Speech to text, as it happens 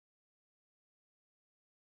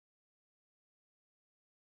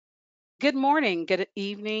Good morning, good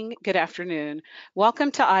evening, good afternoon.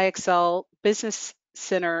 Welcome to IXL Business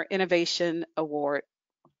Center Innovation Award.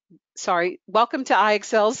 Welcome to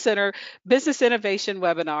IXL Center Business Innovation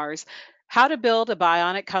Webinars. How to build a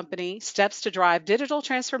bionic company, steps to drive digital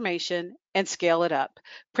transformation and scale it up.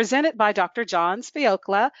 Presented by Dr. John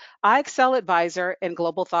Sviokla, IXL advisor and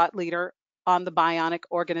global thought leader on the bionic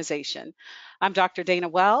organization. I'm Dr. Dana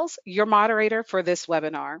Wells, your moderator for this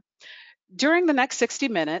webinar. During the next 60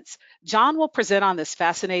 minutes, John will present on this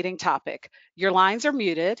fascinating topic. Your lines are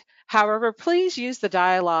muted. However, please use the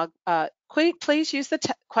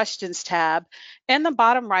questions tab in the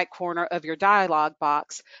bottom right corner of your dialog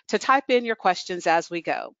box to type in your questions as we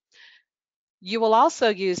go. You will also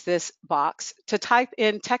use this box to type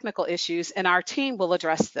in technical issues and our team will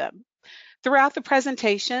address them. Throughout the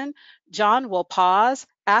presentation, John will pause,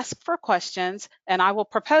 ask for questions, and I will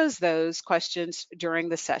propose those questions during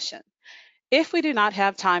the session. If we do not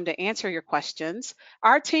have time to answer your questions,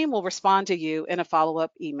 our team will respond to you in a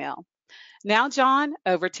follow-up email. Now, John,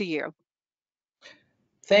 over to you.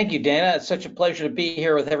 Thank you, Dana. It's such a pleasure to be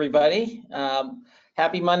here with everybody.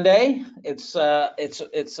 Happy Monday. It's a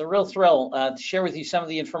real thrill to share with you some of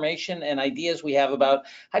the information and ideas we have about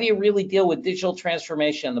how do you really deal with digital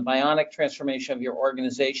transformation, the bionic transformation of your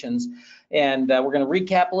organizations. And we're going to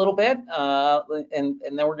recap a little bit, and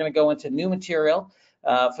then we're going to go into new material.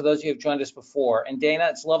 For those of you who have joined us before. And Dana,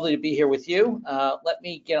 it's lovely to be here with you. Let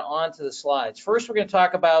me get on to the slides. First, we're going to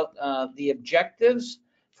talk about the objectives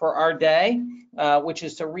for our day, which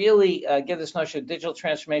is to really give this notion of digital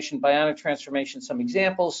transformation, bionic transformation, some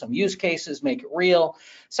examples, some use cases, make it real.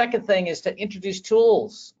 Second thing is to introduce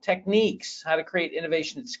tools, techniques, how to create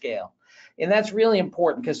innovation at scale. And that's really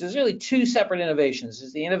important because there's really two separate innovations.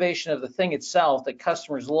 There's the innovation of the thing itself that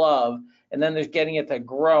customers love, and then there's getting it to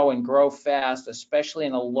grow and grow fast, especially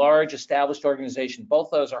in a large established organization. Both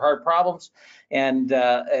those are hard problems and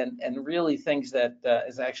really things that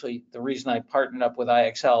is actually the reason I partnered up with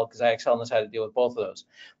IXL, because IXL knows how to deal with both of those.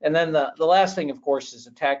 And then the last thing, of course, is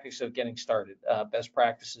the tactics of getting started, best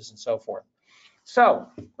practices and so forth. So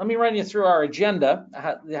let me run you through our agenda,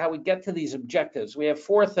 how we get to these objectives. We have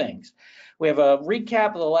four things. We have a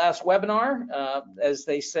recap of the last webinar. As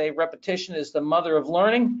they say, repetition is the mother of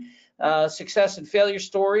learning. Success and failure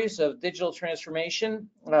stories of digital transformation,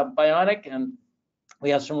 bionic, and we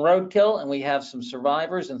have some roadkill and we have some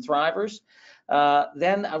survivors and thrivers.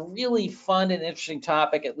 Then a really fun and interesting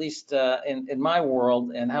topic, at least in my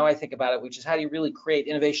world and how I think about it, which is how do you really create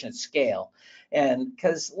innovation at scale? And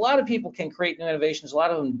because a lot of people can create new innovations, a lot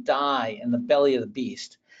of them die in the belly of the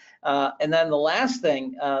beast. And then the last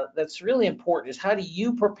thing that's really important is how do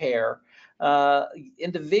you prepare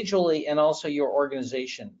individually and also your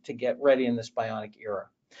organization to get ready in this bionic era.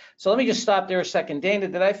 So let me just stop there a second. Dana,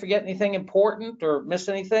 did I forget anything important or miss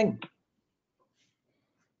anything?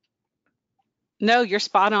 No, you're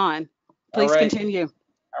spot on. Please continue.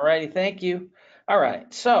 All righty, thank you. All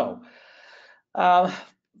right, so for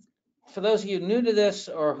those of you new to this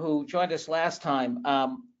or who joined us last time,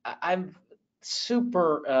 I'm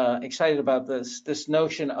super excited about this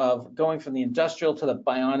notion of going from the industrial to the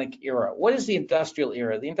bionic era. What is the industrial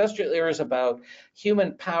era? The industrial era is about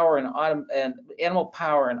human power and animal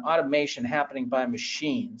power and automation happening by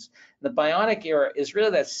machines. The bionic era is really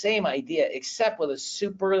that same idea, except with a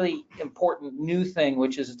superly important new thing,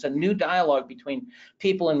 which is it's a new dialogue between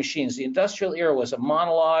people and machines. The industrial era was a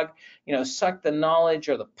monologue, suck the knowledge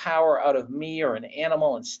or the power out of me or an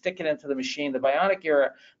animal and stick it into the machine. The bionic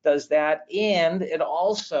era does that, and it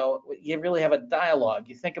also, you really have a dialogue.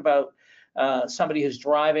 You think about somebody who's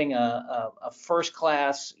driving a first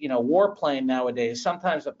class, warplane nowadays.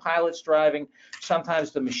 Sometimes the pilot's driving,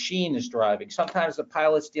 sometimes the machine is driving. Sometimes the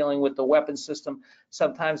pilot's dealing with the weapon system,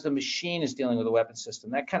 sometimes the machine is dealing with the weapon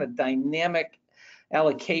system. That kind of dynamic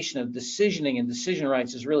allocation of decisioning and decision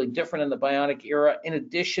rights is really different in the bionic era. In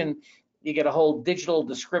addition, you get a whole digital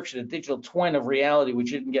description, a digital twin of reality,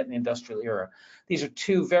 which you didn't get in the industrial era. These are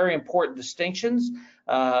two very important distinctions.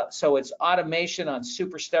 So it's automation on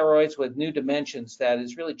super steroids with new dimensions that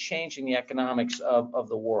is really changing the economics of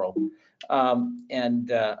the world. I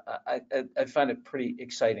find it pretty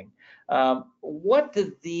exciting. What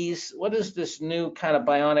does this new kind of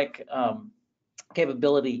bionic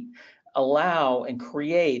capability allow and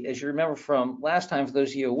create? As you remember from last time, for those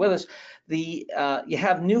of you who are with us, you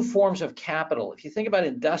have new forms of capital. If you think about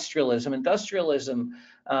industrialism and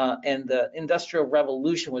the Industrial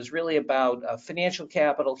Revolution was really about financial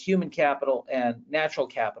capital, human capital, and natural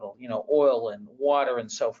capital, oil and water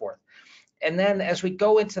and so forth. And then as we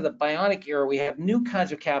go into the bionic era, we have new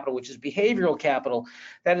kinds of capital, which is behavioral capital.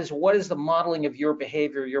 That is, what is the modeling of your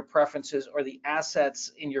behavior, your preferences, or the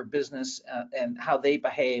assets in your business and how they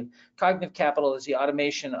behave. Cognitive capital is the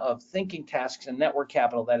automation of thinking tasks, and network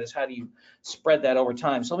capital, that is, how do you spread that over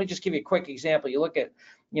time. So let me just give you a quick example. You look at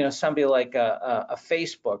somebody like a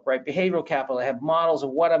Facebook, right? Behavioral capital, they have models of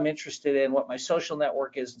what I'm interested in, what my social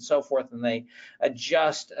network is, and so forth, and they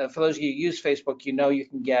adjust. For those of you who use Facebook, you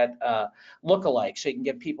can get lookalikes, so you can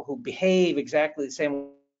get people who behave exactly the same way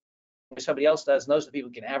somebody else does, and those are the people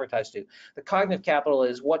you can advertise to. The cognitive capital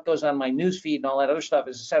is what goes on my news feed and all that other stuff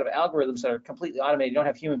is a set of algorithms that are completely automated. You don't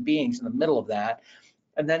have human beings in the middle of that.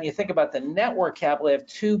 And then you think about the network capital. They have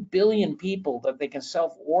 2 billion people that they can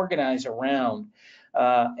self-organize around.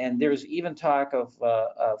 And there's even talk of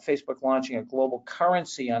Facebook launching a global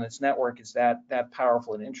currency on its network. It's that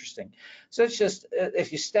powerful and interesting. So it's just,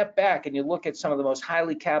 if you step back and you look at some of the most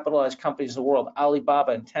highly capitalized companies in the world,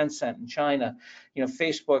 Alibaba and Tencent in China,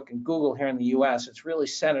 Facebook and Google here in the US, it's really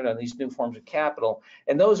centered on these new forms of capital.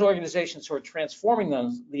 And those organizations who are transforming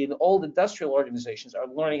those, the old industrial organizations, are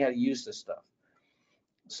learning how to use this stuff.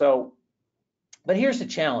 So, but here's the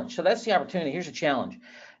challenge. So that's the opportunity. Here's the challenge.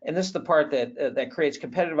 And this is the part that creates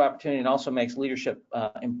competitive opportunity and also makes leadership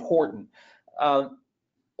important.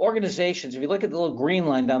 Organizations, if you look at the little green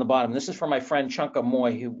line down the bottom, this is from my friend Chunka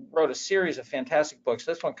Moy, who wrote a series of fantastic books.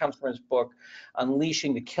 This one comes from his book,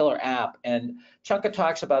 Unleashing the Killer App. And Chunka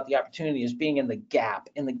talks about the opportunity as being in the gap,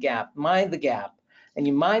 mind the gap. And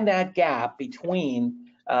you mind that gap between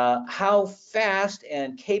how fast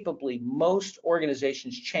and capably most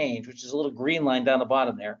organizations change, which is a little green line down the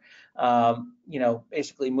bottom there,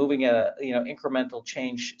 basically moving at a incremental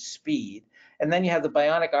change speed. And then you have the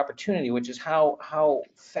bionic opportunity, which is how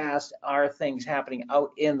fast are things happening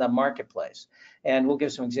out in the marketplace. And we'll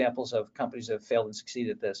give some examples of companies that have failed and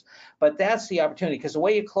succeeded at this. But that's the opportunity, because the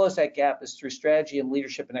way you close that gap is through strategy and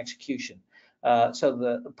leadership and execution.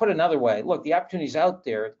 Put another way, look, the opportunity's out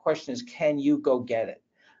there. The question is, can you go get it?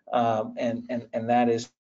 And that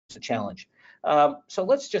is the challenge. So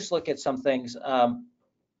let's just look at some things.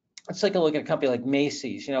 Let's take a look at a company like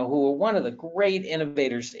Macy's, who were one of the great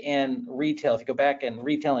innovators in retail. If you go back in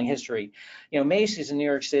retailing history, Macy's in New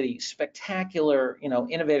York City, spectacular,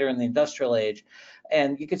 innovator in the industrial age.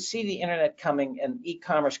 And you could see the internet coming and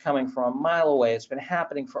e-commerce coming from a mile away. It's been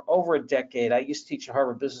happening for over a decade. I used to teach at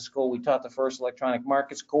Harvard Business School. We taught the first electronic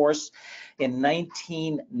markets course in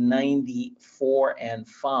 1994 and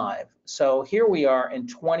 5. So here we are in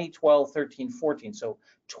 2012, 13, 14. So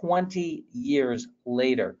 20 years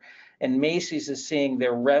later. And Macy's is seeing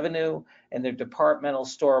their revenue and their departmental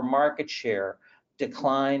store market share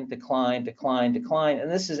decline.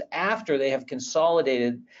 And this is after they have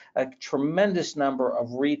consolidated a tremendous number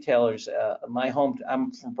of retailers.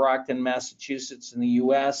 I'm from Brockton, Massachusetts in the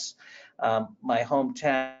US. My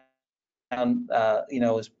hometown,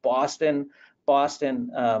 is Boston.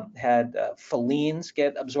 Boston had Fellines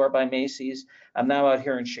get absorbed by Macy's. I'm now out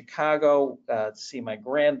here in Chicago to see my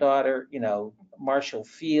granddaughter, Marshall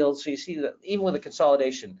Field. So you see that even with the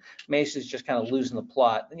consolidation, Macy's just kind of losing the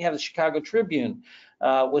plot. Then you have the Chicago Tribune,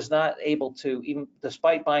 was not able to, even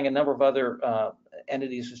despite buying a number of other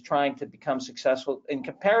entities, was trying to become successful in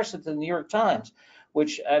comparison to the New York Times,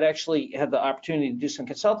 which I'd actually had the opportunity to do some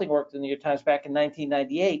consulting work with the New York Times back in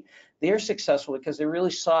 1998. They're successful because they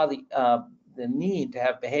really saw the need to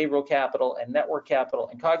have behavioral capital and network capital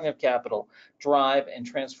and cognitive capital drive and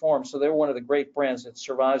transform. So they're one of the great brands that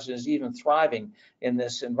survives and is even thriving in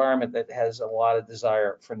this environment that has a lot of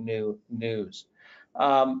desire for new news.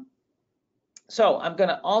 So I'm going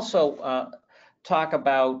to also talk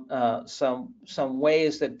about some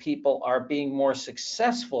ways that people are being more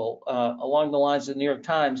successful along the lines of the New York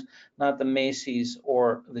Times, not the Macy's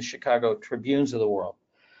or the Chicago Tribunes of the world.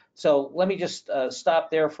 So let me just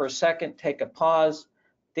stop there for a second, take a pause.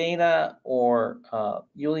 Dana or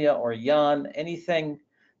Julija or Jan, anything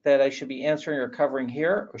that I should be answering or covering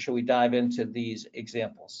here, or should we dive into these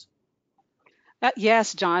examples?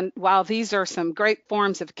 Yes, John. While these are some great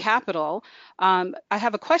forms of capital, I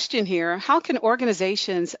have a question here. How can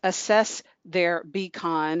organizations assess their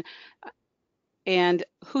beacon, and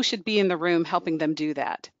who should be in the room helping them do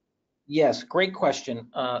that? Yes, great question.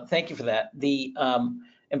 Thank you for that.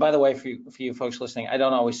 And by the way, for you folks listening, I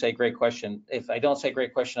don't always say great question. If I don't say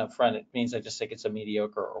great question up front, it means I just think it's a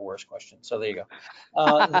mediocre or worse question. So there you go.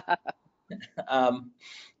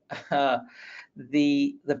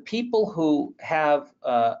 The people who have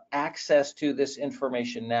access to this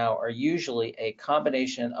information now are usually a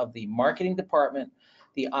combination of the marketing department,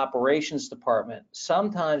 the operations department,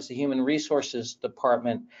 sometimes the human resources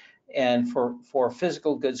department, and for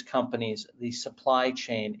physical goods companies, the supply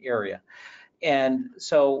chain area. And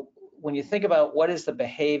so when you think about what is the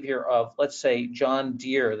behavior of, let's say, John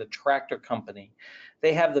Deere, the tractor company,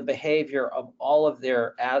 they have the behavior of all of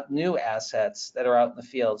their new assets that are out in the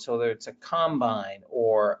field. So whether it's a combine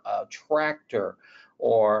or a tractor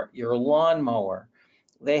or your lawnmower,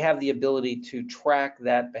 they have the ability to track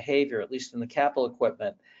that behavior, at least in the capital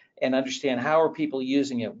equipment, and understand how are people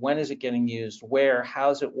using it, when is it getting used, where,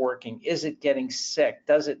 how's it working, is it getting sick,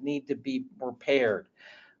 does it need to be repaired?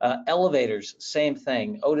 Elevators, same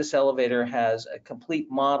thing. Otis Elevator has a complete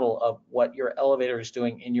model of what your elevator is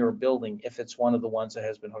doing in your building if it's one of the ones that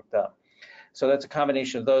has been hooked up. So that's a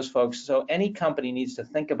combination of those folks. So any company needs to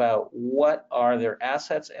think about what are their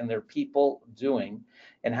assets and their people doing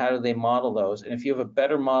and how do they model those. And if you have a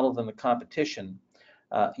better model than the competition,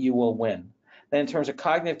 you will win. Then in terms of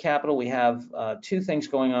cognitive capital, we have two things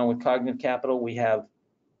going on with cognitive capital. We have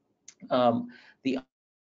the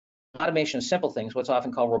automation of simple things, what's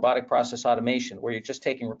often called robotic process automation, where you're just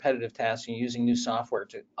taking repetitive tasks and using new software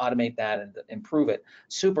to automate that and improve it.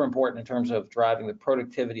 Super important in terms of driving the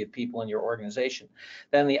productivity of people in your organization.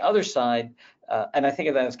 Then the other side, and I think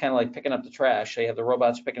of that as kind of like picking up the trash. So you have the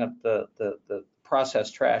robots picking up the process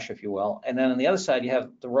trash, if you will. And then on the other side, you have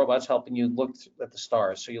the robots helping you look at the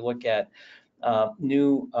stars. So you look at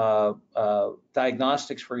new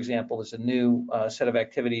diagnostics, for example, is a new set of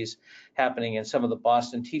activities happening in some of the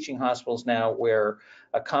Boston teaching hospitals now, where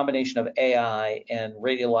a combination of AI and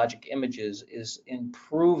radiologic images is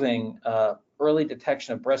improving early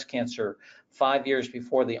detection of breast cancer 5 years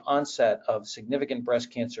before the onset of significant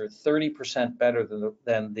breast cancer, 30% better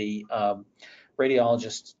than the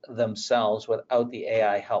radiologists themselves without the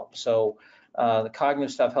AI help. So the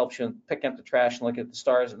cognitive stuff helps you pick up the trash and look at the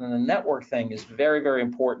stars. And then the network thing is very, very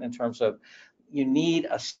important in terms of you need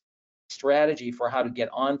a strategy for how to get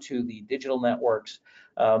onto the digital networks.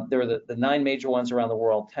 There are the 9 major ones around the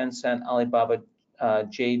world: Tencent, Alibaba,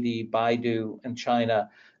 JD, Baidu in China,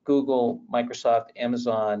 Google, Microsoft,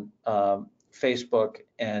 Amazon, Facebook,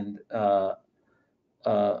 and I'm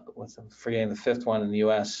forgetting the 5th one in the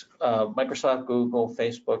US. Microsoft, Google,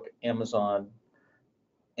 Facebook, Amazon,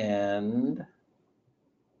 and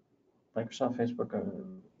Microsoft, Facebook,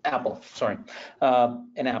 Apple, sorry,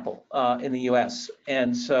 and Apple in the US.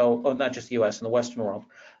 And so, not just the US, in the Western world.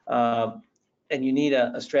 And you need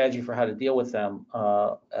a strategy for how to deal with them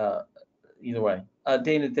either way.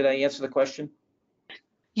 Dana, did I answer the question?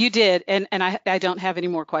 You did, and I don't have any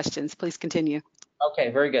more questions. Please continue.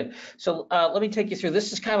 Okay, very good. So let me take you through.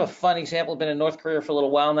 This is kind of a fun example. I've been in North Korea for a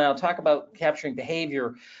little while now. Talk about capturing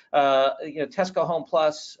behavior. Tesco Home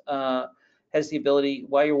Plus has the ability,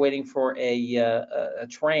 while you're waiting for a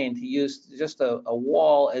train, to use just a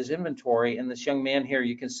wall as inventory. And this young man here,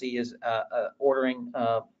 you can see, is ordering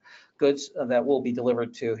goods that will be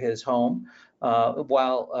delivered to his home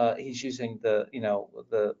while he's using the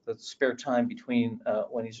spare time between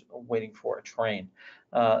when he's waiting for a train.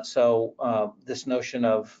 So this notion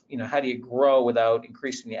of, how do you grow without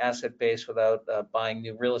increasing the asset base, without buying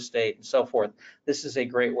new real estate and so forth. This is a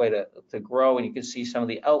great way to grow, and you can see some of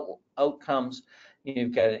the outcomes.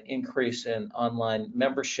 You've got an increase in online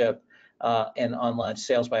membership and online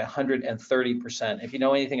sales by 130%. If you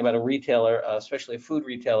know anything about a retailer, especially a food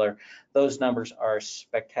retailer, those numbers are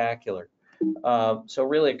spectacular. So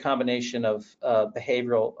really a combination of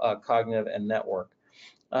behavioral, cognitive, and network.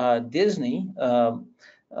 Disney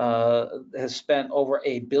has spent over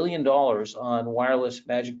 $1 billion on wireless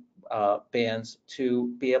magic bands to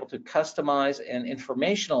be able to customize and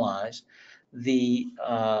informationalize the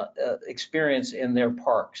experience in their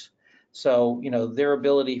parks. So, their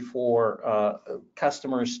ability for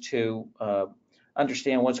customers to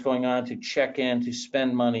understand what's going on, to check in, to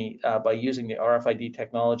spend money by using the RFID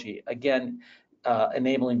technology, again,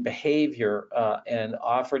 enabling behavior and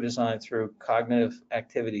offer design through cognitive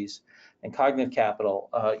activities and cognitive capital.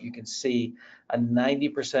 You can see a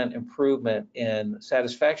 90% improvement in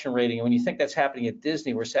satisfaction rating. And when you think that's happening at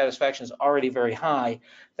Disney, where satisfaction is already very high,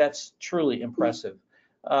 that's truly impressive.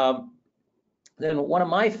 Then one of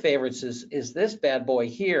my favorites is this bad boy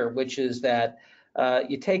here, which is that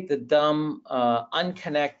you take the dumb,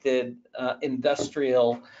 unconnected,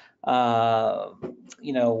 industrial, what's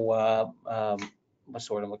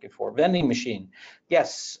the word I'm looking for? Vending machine.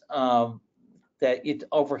 Yes, that it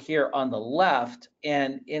over here on the left,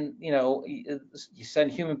 and you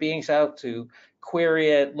send human beings out to query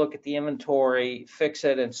it, look at the inventory, fix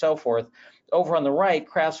it, and so forth. Over on the right,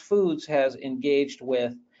 Kraft Foods has engaged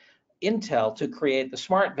with intel to create the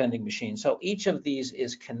smart vending machine. So each of these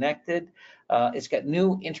is connected. It's got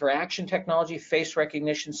new interaction technology, face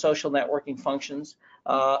recognition, social networking functions,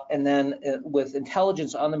 and then with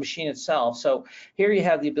intelligence on the machine itself. So here you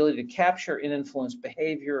have the ability to capture and influence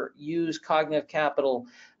behavior, use cognitive capital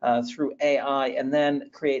through AI, and then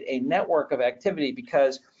create a network of activity,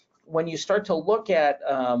 because when you start to look at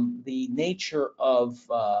the nature of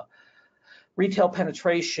retail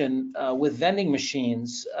penetration with vending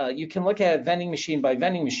machines, you can look at it vending machine by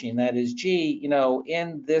vending machine. That is, gee,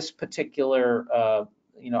 in this particular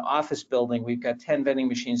office building, we've got 10 vending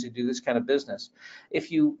machines that do this kind of business.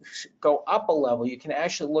 If you go up a level, you can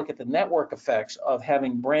actually look at the network effects of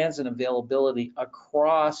having brands and availability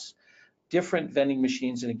across different vending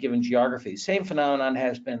machines in a given geography. Same phenomenon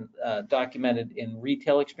has been documented in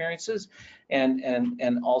retail experiences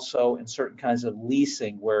and also in certain kinds of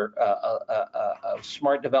leasing, where a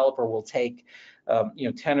smart developer will take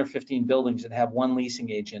 10 or 15 buildings and have one leasing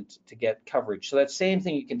agent to get coverage. So that same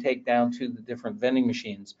thing you can take down to the different vending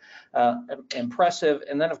machines. Impressive.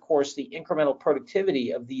 And then, of course, the incremental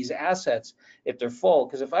productivity of these assets if they're full.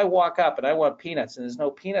 Because if I walk up and I want peanuts and there's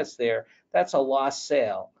no peanuts there, that's a lost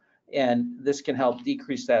sale. And this can help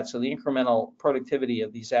decrease that. So the incremental productivity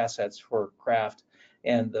of these assets for craft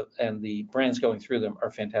and the brands going through them are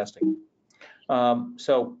fantastic.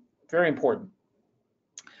 So very important.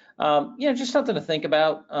 Just something to think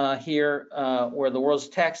about here, where the world's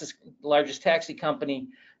largest taxi company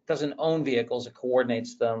doesn't own vehicles, it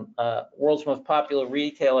coordinates them. World's most popular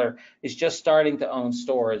retailer is just starting to own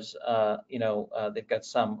stores. They've got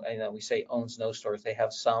some, we say owns no stores, they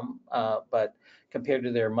have some, but compared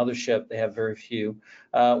to their mothership, they have very few.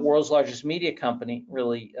 World's largest media company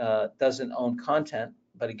really doesn't own content,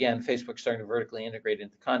 but again, Facebook's starting to vertically integrate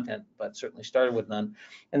into content, but certainly started with none.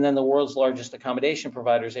 And then the world's largest accommodation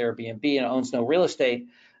provider is Airbnb, and owns no real estate.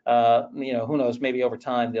 Who knows? Maybe over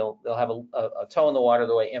time they'll have a toe in the water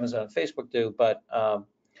the way Amazon and Facebook do. But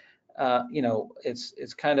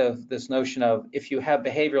it's kind of this notion of, if you have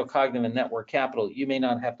behavioral, cognitive, and network capital, you may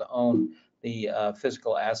not have to own the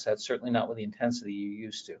physical assets, certainly not with the intensity you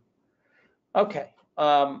used to. Okay.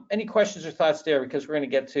 Any questions or thoughts there? Because we're going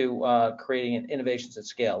to get to creating innovations at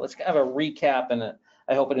scale. Let's have a recap and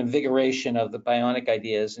I hope an invigoration of the bionic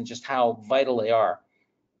ideas and just how vital they are.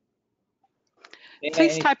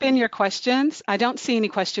 Please type in your questions. I don't see any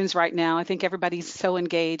questions right now. I think everybody's so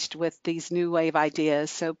engaged with these new wave ideas.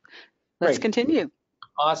 So let's continue.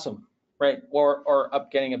 Awesome. Right. Or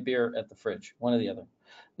up getting a beer at the fridge, one or the other.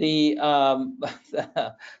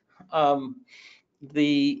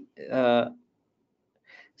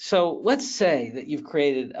 So let's say that you've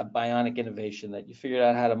created a bionic innovation, that you figured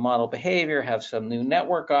out how to model behavior, have some new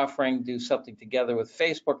network offering, do something together with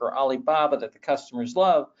Facebook or Alibaba that the customers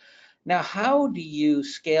love. Now, how do you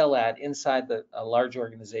scale that inside a large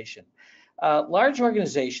organization? Large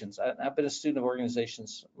organizations, I've been a student of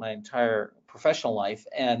organizations my entire professional life,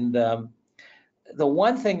 and the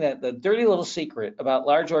one thing the dirty little secret about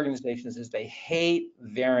large organizations is they hate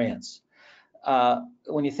variance.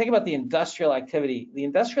 When you think about the industrial activity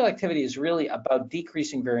is really about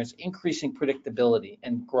decreasing variance, increasing predictability,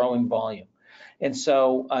 and growing volume. And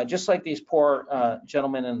so just like these poor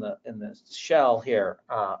gentlemen in the shell here,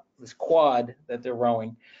 this quad that they're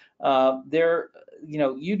rowing,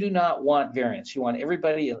 you do not want variance. You want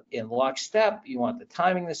everybody in lockstep. You want the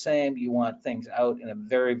timing the same. You want things out in a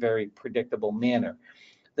very, very predictable manner.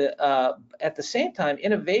 At the same time,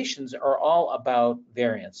 innovations are all about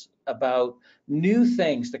variance, about new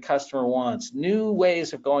things the customer wants, new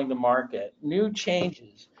ways of going to market, new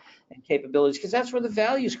changes and capabilities, because that's where the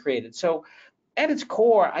value is created. So at its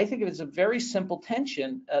core, I think it is a very simple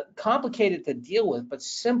tension, complicated to deal with, but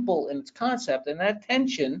simple in its concept. And that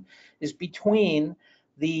tension is between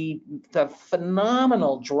the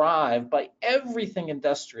phenomenal drive by everything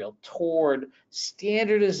industrial toward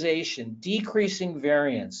standardization, decreasing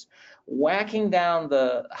variance, whacking down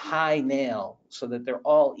the high nail so that they're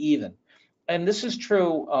all even. And this is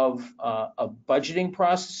true of budgeting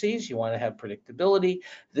processes. You want to have predictability.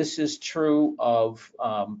 This is true of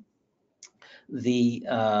the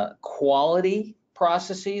quality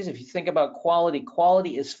processes. If you think about quality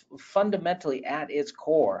is fundamentally at its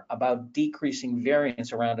core about decreasing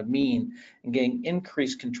variance around a mean and getting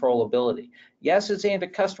increased controllability. Yes, it's aimed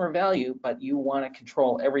at customer value, but you want to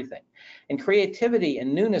control everything. And creativity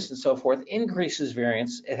and newness and so forth increases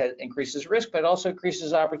variance. It increases risk, but it also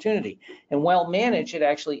increases opportunity. And well managed, it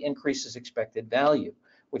actually increases expected value,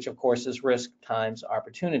 which of course is risk times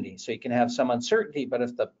opportunity. So you can have some uncertainty, but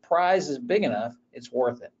if the prize is big enough, it's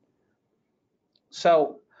worth it.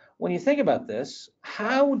 So when you think about this,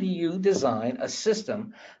 how do you design a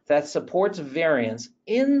system that supports variance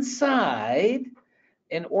inside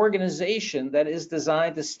an organization that is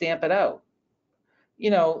designed to stamp it out?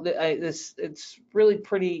 It's really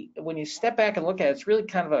pretty, when you step back and look at it, it's really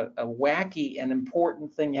kind of a wacky and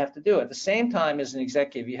important thing you have to do. At the same time, as an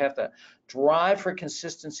executive, you have to drive for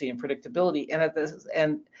consistency and predictability,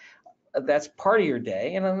 and that's part of your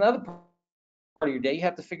day. And another part of your day, you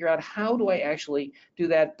have to figure out, how do I actually do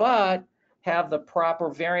that, but have the proper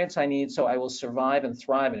variance I need so I will survive and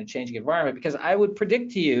thrive in a changing environment? Because I would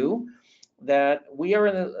predict to you that we're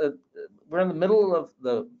in the middle of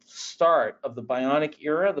the start of the bionic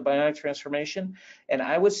era, the bionic transformation, and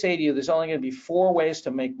I would say to you, there's only going to be 4 ways to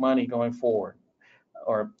make money going forward.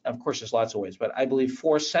 Or, of course, there's lots of ways, but I believe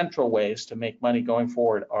 4 central ways to make money going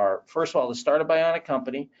forward are, first of all, to start a bionic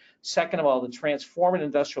company. Second of all, to transform an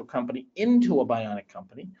industrial company into a bionic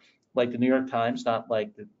company, like the New York Times, not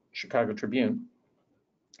like the Chicago Tribune.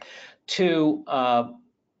 To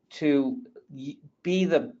be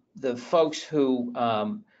the folks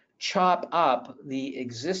who chop up the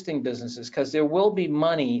existing businesses, because there will be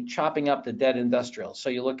money chopping up the dead industrial. So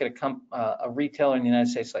you look at a retailer in the United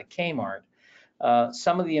States like Kmart.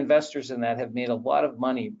 Some of the investors in that have made a lot of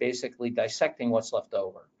money basically dissecting what's left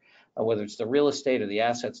over, whether it's the real estate or the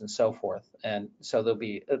assets and so forth. And so there'll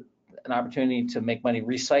be an opportunity to make money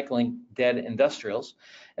recycling dead industrials.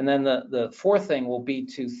 And then the fourth thing will be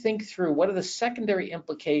to think through, what are the secondary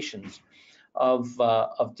implications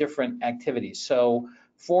of different activities. So,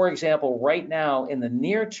 for example, right now in the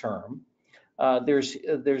near term, there's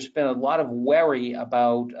been a lot of worry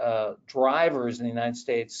about drivers in the United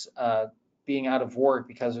States being out of work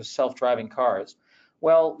because of self-driving cars.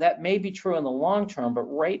 Well, that may be true in the long term, but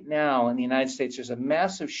right now in the United States, there's a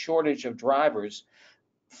massive shortage of drivers,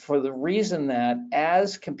 for the reason that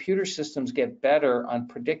as computer systems get better on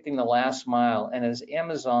predicting the last mile, and as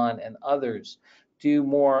Amazon and others do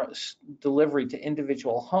more delivery to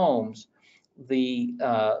individual homes, the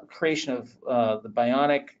creation of the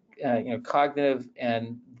bionic, cognitive,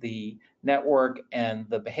 and the network and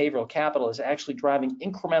the behavioral capital is actually driving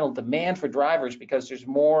incremental demand for drivers, because there's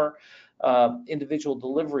more individual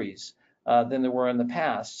deliveries than there were in the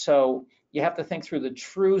past. So you have to think through the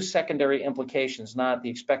true secondary implications, not the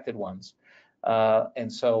expected ones.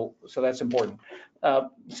 And so that's important.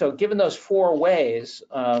 So given those 4 ways,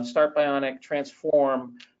 start bionic,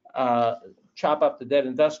 transform, chop up the dead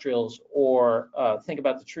industrials, or think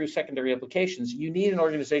about the true secondary implications, you need an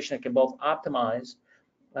organization that can both optimize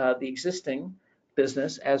the existing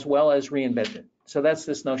business as well as reinvent it. So that's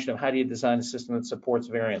this notion of, how do you design a system that supports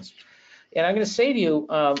variance? And I'm going to say to you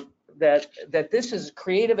that this is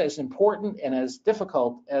creative, as important and as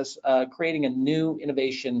difficult as creating a new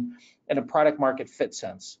innovation in a product market fit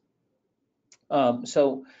sense.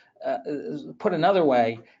 Put another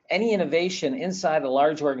way, any innovation inside a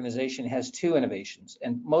large organization has 2 innovations,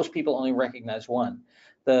 and most people only recognize one.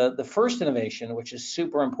 The first innovation, which is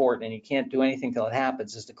super important and you can't do anything till it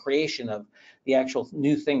happens, is the creation of the actual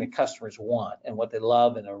new thing that customers want and what they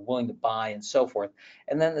love and are willing to buy and so forth.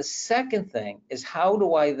 And then the second thing is, how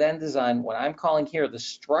do I then design what I'm calling here the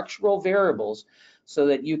structural variables, so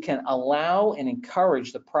that you can allow and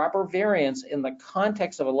encourage the proper variance in the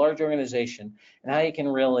context of a large organization, and how you can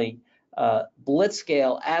really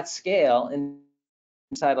blitzscale at scale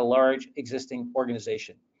inside a large existing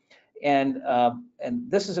organization. And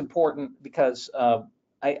this is important because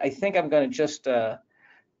I think I'm going to just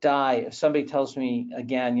die if somebody tells me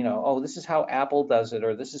again, oh, this is how Apple does it,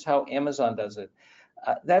 or this is how Amazon does it.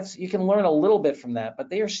 You can learn a little bit from that, but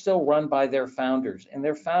they are still run by their founders, and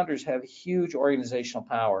their founders have huge organizational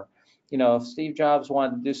power. If Steve Jobs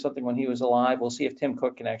wanted to do something when he was alive, we'll see if Tim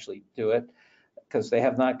Cook can actually do it, because they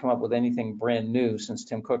have not come up with anything brand new since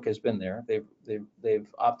Tim Cook has been there. They've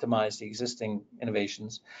optimized the existing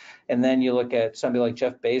innovations. And then you look at somebody like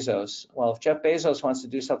Jeff Bezos. Well, if Jeff Bezos wants to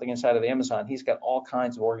do something inside of Amazon, he's got all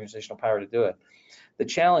kinds of organizational power to do it. The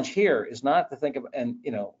challenge here is not to think of,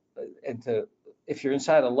 if you're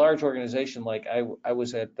inside a large organization, like I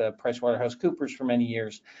was at PricewaterhouseCoopers for many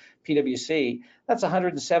years, PwC, that's a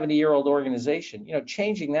 170-year-old organization.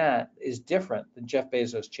 Changing that is different than Jeff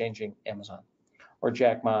Bezos changing Amazon, or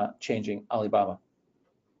Jack Ma changing Alibaba.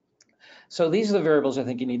 So these are the variables I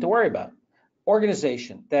think you need to worry about.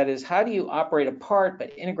 Organization, that is, how do you operate apart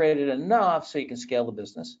but integrate it enough so you can scale the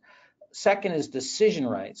business? Second is decision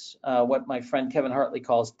rights, what my friend Kevin Hartley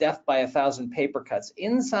calls death by 1,000 paper cuts.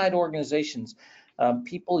 Inside organizations,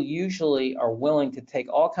 people usually are willing to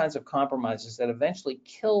take all kinds of compromises that eventually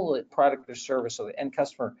kill the product or service, so the end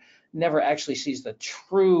customer never actually sees the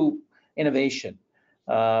true innovation.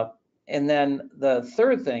 And then the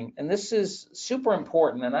third thing, and this is super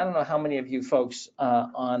important, and I don't know how many of you folks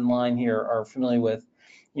online here are familiar with,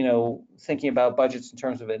 thinking about budgets in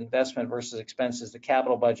terms of investment versus expenses, the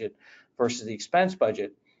capital budget versus the expense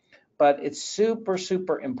budget. But it's super,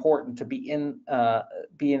 super important to be an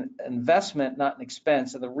investment, not an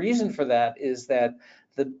expense. And the reason for that is that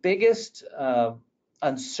the biggest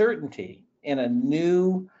uncertainty in a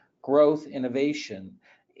new growth innovation,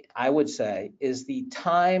 I would say, is the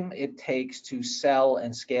time it takes to sell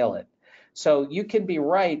and scale it. So you can be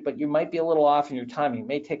right, but you might be a little off in your timing. It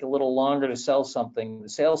may take a little longer to sell something. The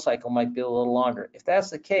sales cycle might be a little longer. If that's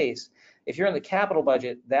the case, if you're in the capital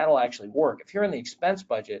budget, that'll actually work. If you're in the expense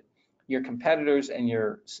budget, your competitors and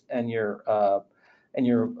your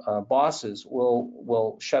bosses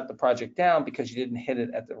will shut the project down because you didn't hit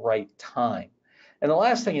it at the right time. And the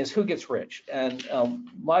last thing is who gets rich. And a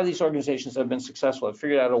lot of these organizations that have been successful have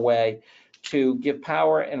figured out a way to give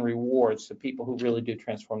power and rewards to people who really do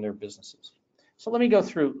transform their businesses. So let me go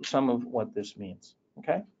through some of what this means,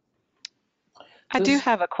 okay? I So do this,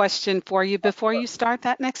 have a question for you before you start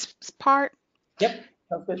that next part. yep,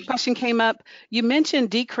 sounds good. Question came up. You mentioned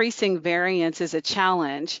decreasing variance is a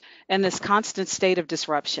challenge in this constant state of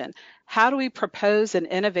disruption. How do we propose an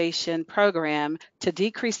innovation program to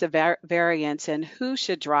decrease the variance, and who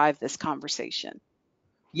should drive this conversation?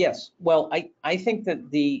 Yes, well, I think that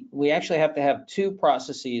we actually have to have two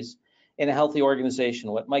processes in a healthy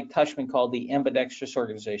organization, what Mike Tushman called the ambidextrous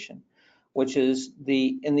organization, which is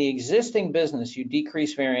in the existing business, you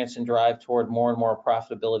decrease variance and drive toward more and more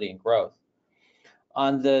profitability and growth.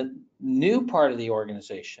 On the new part of the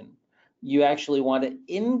organization, you actually want to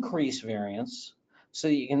increase variance so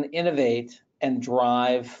that you can innovate and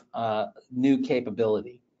drive new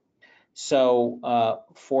capability. So,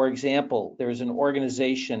 for example, there's an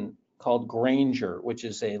organization called Grainger, which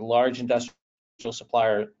is a large industrial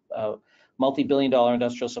supplier, multi-billion-dollar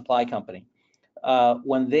industrial supply company.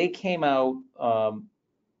 When they came out,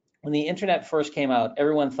 when the internet first came out,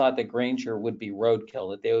 everyone thought that Grainger would be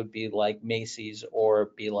roadkill, that they would be like Macy's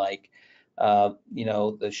or be like,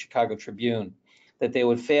 the Chicago Tribune, that they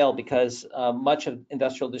would fail because much of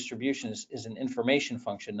industrial distribution is an information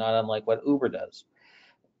function, not unlike what Uber does.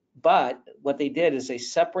 But what they did is they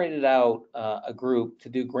separated out a group to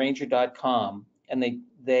do Grainger.com, and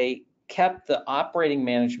they kept the operating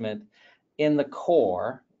management in the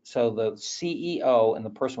core. So the CEO, and the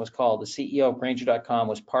person was called the CEO of Grainger.com,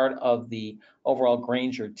 was part of the overall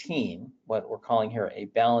Grainger team, what we're calling here a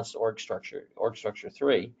balanced org structure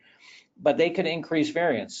 3. But they could increase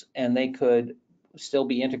variance and they could still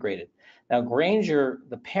be integrated. Now Grainger,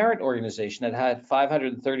 the parent organization that had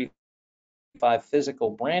 535 physical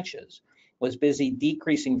branches, was busy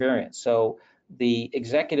decreasing variance. So the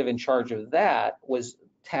executive in charge of that was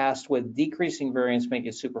tasked with decreasing variance, making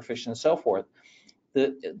it super efficient and so forth.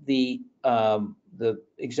 The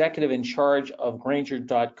executive in charge of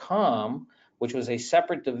Grainger.com, which was a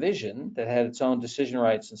separate division that had its own decision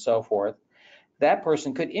rights and so forth, that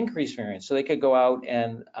person could increase variance. So they could go out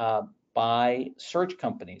and buy search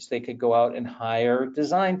companies. They could go out and hire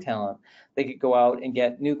design talent. They could go out and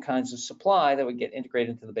get new kinds of supply that would get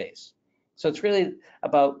integrated into the base. So it's really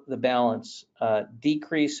about the balance,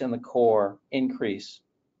 decrease in the core, increase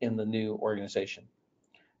in the new organization.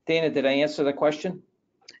 Dana, did I answer the question?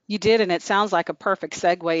 You did, and it sounds like a perfect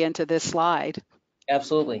segue into this slide.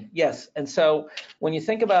 Absolutely, yes. And so when you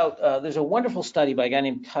think about, there's a wonderful study by a guy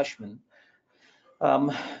named Tushman,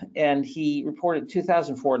 and he reported in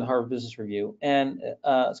 2004 in the Harvard Business Review, and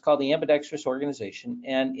it's called the Ambidextrous Organization.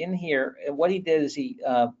 And in here, what he did is he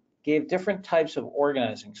gave different types of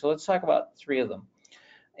organizing. So let's talk about 3 of them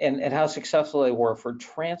and how successful they were for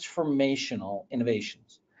transformational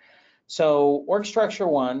innovations. So org structure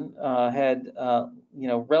 1 had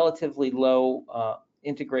relatively low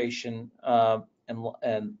integration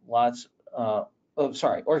and lots.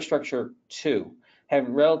 Org structure 2 had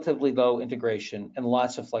relatively low integration and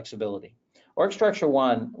lots of flexibility. Org structure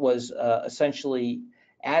 1 was essentially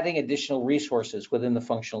adding additional resources within the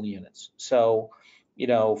functional units. So,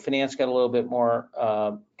 finance got a little bit more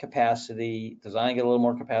capacity, design got a little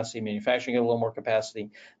more capacity, manufacturing got a little more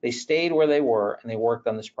capacity. They stayed where they were and they worked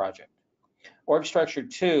on this project. Org structure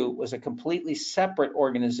 2 was a completely separate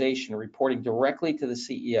organization reporting directly to the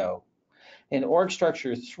CEO. And org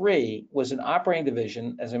structure 3 was an operating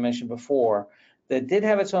division, as I mentioned before, that did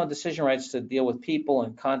have its own decision rights to deal with people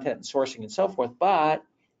and content and sourcing and so forth, but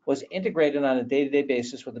was integrated on a day-to-day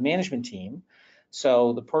basis with the management team.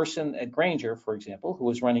 So the person at Grainger, for example, who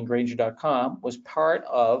was running Grainger.com, was part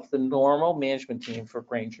of the normal management team for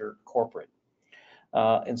Grainger Corporate.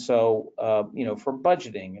 And so, for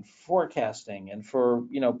budgeting and forecasting and for,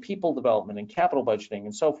 people development and capital budgeting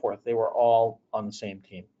and so forth, they were all on the same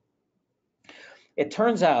team. It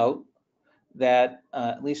turns out that,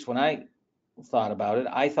 at least when I thought about it,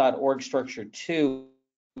 I thought org structure 2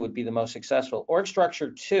 would be the most successful. Org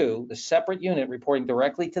structure 2, the separate unit reporting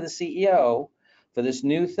directly to the CEO for this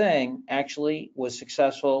new thing, actually was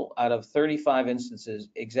successful out of 35 instances,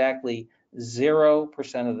 exactly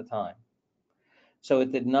 0% of the time. So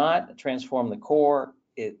it did not transform the core.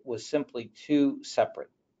 It was simply too separate.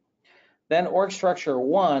 Then org structure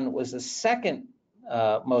 1 was the second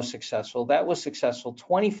most successful. That was successful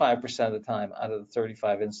 25% of the time out of the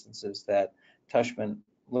 35 instances that Tushman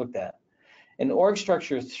looked at. And org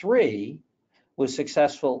structure 3 was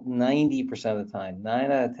successful 90% of the time,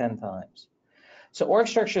 9 out of 10 times. So org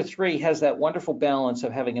structure 3 has that wonderful balance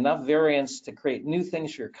of having enough variance to create new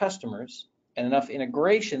things for your customers and enough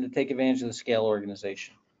integration to take advantage of the scale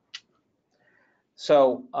organization.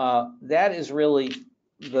 So that is really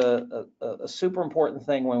a super important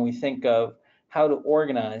thing when we think of how to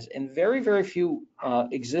organize. And very, very few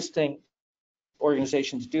existing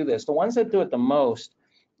organizations do this. The ones that do it the most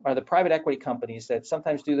are the private equity companies that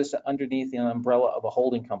sometimes do this underneath the umbrella of a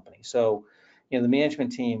holding company. So, the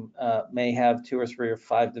management team may have 2 or 3 or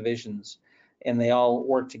 5 divisions, and they all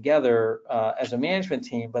work together as a management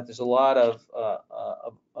team, but there's a lot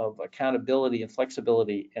of accountability and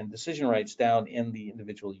flexibility and decision rights down in the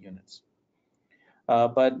individual units.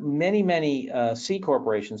 But many C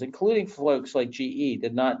corporations, including folks like GE,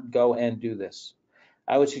 did not go and do this.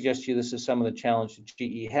 I would suggest to you this is some of the challenge that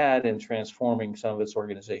GE had in transforming some of its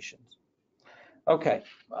organizations. Okay.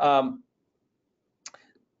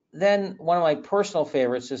 Then one of my personal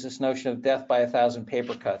favorites is this notion of death by 1,000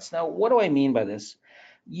 paper cuts. Now, what do I mean by this?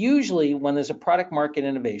 Usually when there's a product market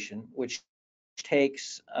innovation, which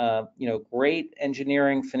takes great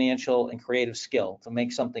engineering, financial, and creative skill to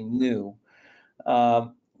make something new,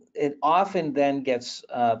 it often then gets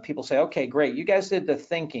people say, okay, great, you guys did the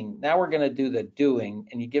thinking, now we're going to do the doing,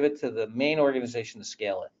 and you give it to the main organization to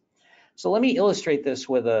scale it. So let me illustrate this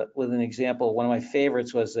with an example. One of my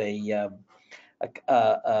favorites was a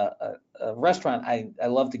restaurant I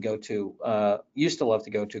love to go to, used to love to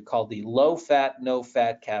go to, called the Low Fat, No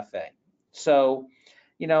Fat Cafe. So,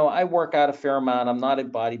 I work out a fair amount. I'm not a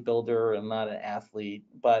bodybuilder, I'm not an athlete,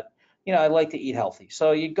 but I like to eat healthy.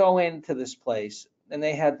 So you go into this place, and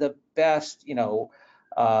they had the best,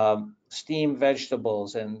 steamed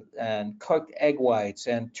vegetables and cooked egg whites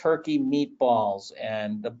and turkey meatballs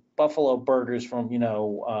and the buffalo burgers from,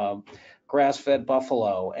 grass-fed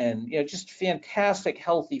buffalo, and just fantastic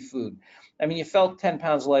healthy food. I mean, you felt 10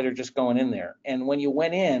 pounds lighter just going in there. And when you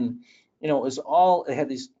went in, it had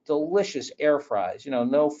these delicious air fries,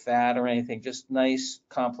 no fat or anything, just nice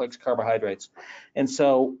complex carbohydrates.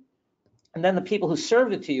 And then the people who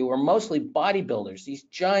served it to you were mostly bodybuilders, these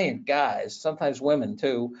giant guys, sometimes women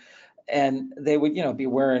too. And they would, be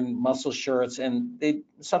wearing muscle shirts, and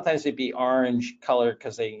sometimes they'd be orange color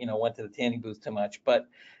because they, went to the tanning booth too much. But,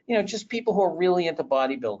 just people who are really into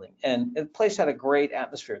bodybuilding. And the place had a great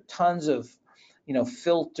atmosphere, tons of,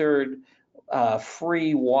 filtered,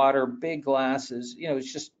 free water, big glasses.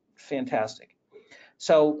 It's just fantastic.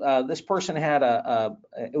 So this person had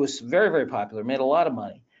it was very, very popular, made a lot of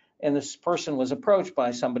money. And this person was approached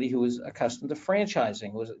by somebody who was accustomed to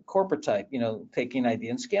franchising, was a corporate type, taking an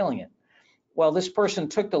idea and scaling it. Well, this person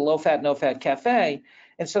took the Low Fat, No Fat Cafe,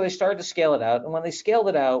 and so they started to scale it out. And when they scaled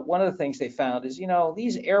it out, one of the things they found is,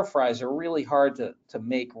 these air fries are really hard to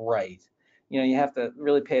make right. You have to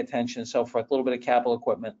really pay attention and so forth, a little bit of capital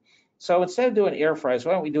equipment. So instead of doing air fries,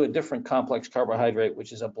 why don't we do a different complex carbohydrate,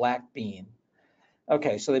 which is a black bean?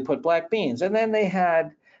 Okay, so they put black beans, and then they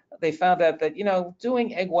found out that,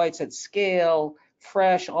 doing egg whites at scale,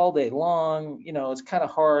 fresh all day long, it's kind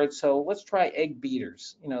of hard. So let's try egg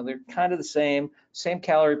beaters. They're kind of the same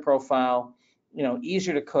calorie profile,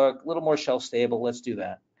 easier to cook, a little more shelf stable. Let's do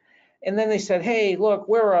that. And then they said, hey, look,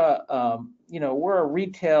 we're a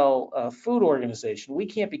retail food organization. We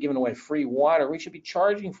can't be giving away free water. We should be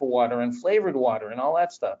charging for water and flavored water and all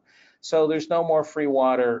that stuff. So there's no more free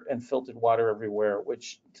water and filtered water everywhere,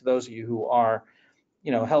 which to those of you who are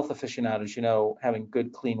health aficionados, having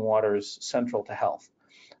good, clean water is central to health.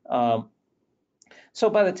 So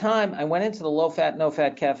by the time I went into the Low Fat, No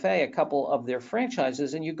Fat Cafe, a couple of their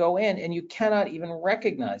franchises, and you go in and you cannot even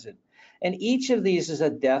recognize it. And each of these is a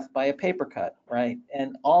death by a paper cut, right?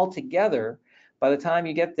 And all together, by the time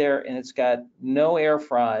you get there and it's got no air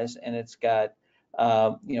fries, and it's got,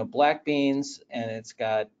 black beans, and it's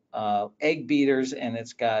got egg beaters, and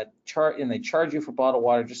it's got and they charge you for bottled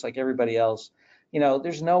water just like everybody else.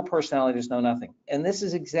 There's no personality, there's no nothing. And this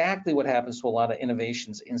is exactly what happens to a lot of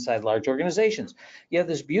innovations inside large organizations. You have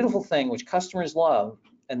this beautiful thing which customers love,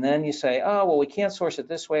 and then you say, oh, well, we can't source it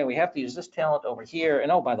this way. We have to use this talent over here.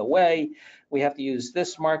 And oh, by the way, we have to use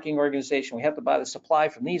this marketing organization. We have to buy the supply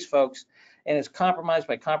from these folks. And it's compromise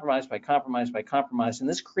by compromise by compromise by compromise. And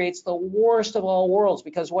this creates the worst of all worlds,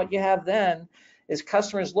 because what you have then is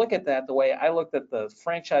customers look at that the way I looked at the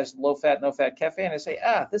franchise low-fat, no-fat cafe, and I say,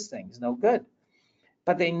 this thing is no good.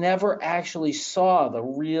 But they never actually saw the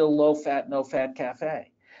real low-fat, no-fat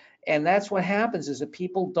cafe. And that's what happens, is that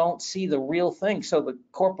people don't see the real thing. So the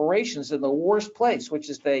corporations in the worst place, which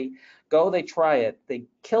is they go, they try it, they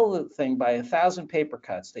kill the thing by 1,000 paper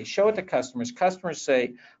cuts. They show it to customers. Customers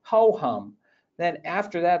say, ho hum. Then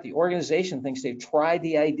after that, the organization thinks they've tried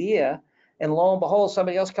the idea. And lo and behold,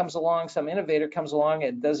 somebody else comes along, some innovator comes along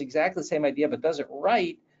and does exactly the same idea, but does it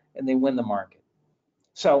right, and they win the market.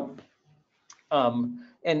 So,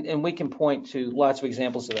 and we can point to lots of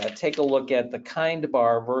examples of that. Take a look at the Kind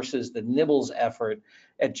Bar versus the Nibbles effort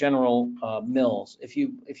at General Mills. If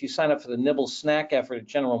you sign up for the Nibbles snack effort at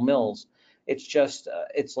General Mills, it's just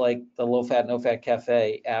it's like the low-fat, no-fat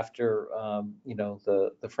cafe after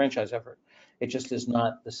the franchise effort. It just is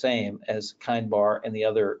not the same as Kind Bar and the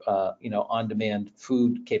other on-demand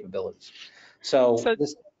food capabilities. So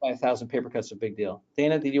this by 1,000 paper cuts is a big deal.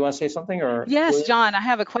 Dana, did you want to say something, or Yes, Julija? John, I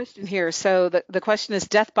have a question here. So the question is,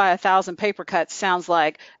 death by 1,000 paper cuts sounds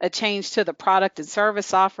like a change to the product and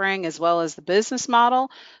service offering as well as the business model.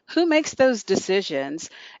 Who makes those decisions,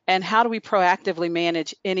 and how do we proactively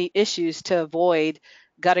manage any issues to avoid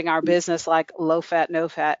gutting our business like low fat, no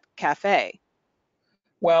fat cafe?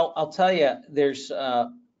 Well, I'll tell you, there's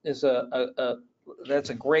that's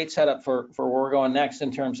a great setup for where we're going next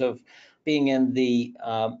in terms of being in the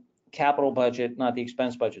capital budget, not the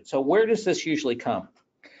expense budget. So where does this usually come?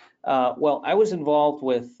 Well, I was involved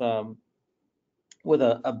with a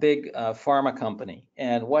big pharma company,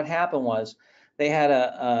 and what happened was they had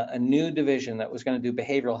a new division that was going to do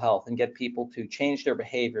behavioral health and get people to change their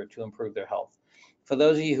behavior to improve their health. For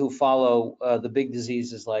those of you who follow the big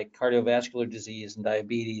diseases like cardiovascular disease and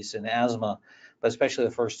diabetes and asthma, but especially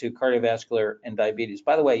the first two, cardiovascular and diabetes.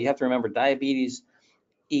 By the way, you have to remember diabetes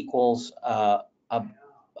equals a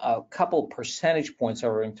couple percentage points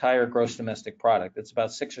of our entire gross domestic product. It's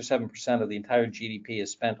about 6 or 7% of the entire GDP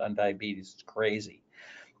is spent on diabetes. It's crazy.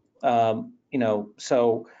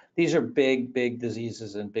 So these are big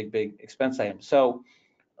diseases and big expense items. So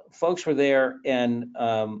folks were there, and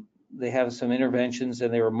they have some interventions,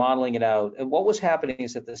 and they were modeling it out. And what was happening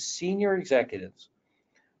is that the senior executives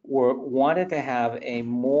wanted to have a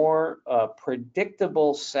more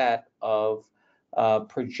predictable set of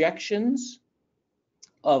projections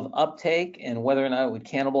of uptake and whether or not it would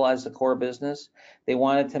cannibalize the core business. They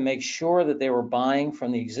wanted to make sure that they were buying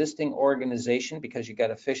from the existing organization because you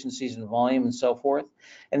got efficiencies and volume and so forth.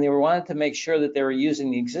 And they wanted to make sure that they were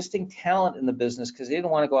using the existing talent in the business because they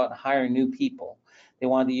didn't want to go out and hire new people. They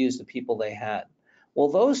wanted to use the people they had. Well,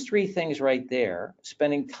 those three things right there,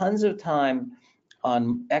 spending tons of time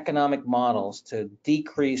on economic models to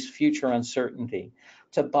decrease future uncertainty,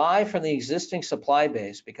 to buy from the existing supply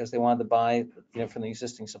base because they wanted to buy from the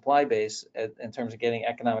existing supply base in terms of getting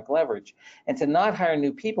economic leverage, and to not hire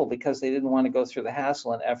new people because they didn't want to go through the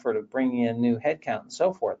hassle and effort of bringing in new headcount and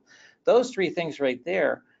so forth. Those three things right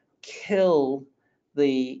there killed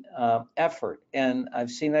the effort, and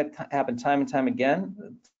I've seen that happen time and time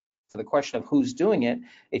again. For the question of who's doing it,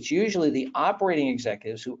 it's usually the operating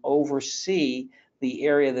executives who oversee the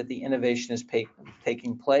area that the innovation is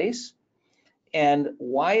taking place. And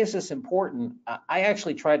why is this important? I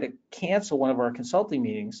actually tried to cancel one of our consulting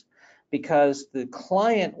meetings because the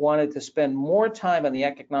client wanted to spend more time on the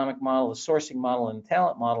economic model, the sourcing model, and the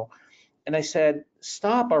talent model. And I said,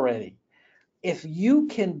 stop already. If you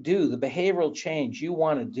can do the behavioral change you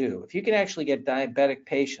want to do, if you can actually get diabetic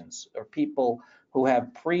patients or people who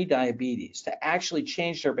have pre-diabetes to actually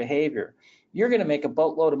change their behavior, you're going to make a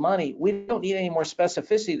boatload of money. We don't need any more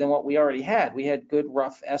specificity than what we already had. We had good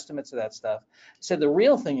rough estimates of that stuff. So the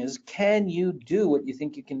real thing is, can you do what you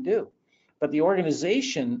think you can do? But the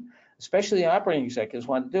organization, especially the operating executives,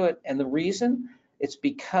 want to do it. And the reason, it's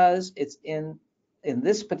because it's in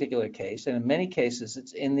this particular case, and in many cases,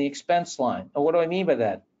 it's in the expense line. And what do I mean by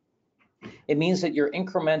that? It means that your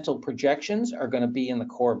incremental projections are going to be in the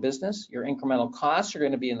core business, your incremental costs are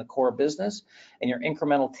going to be in the core business, and your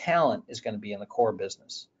incremental talent is going to be in the core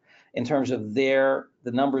business in terms of their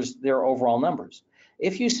overall numbers.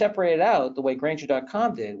 If you separate it out the way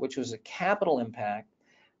Grainger.com did, which was a capital impact,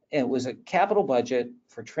 it was a capital budget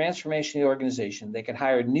for transformation of the organization. They could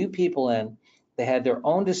hire new people in They had their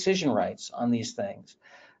own decision rights on these things,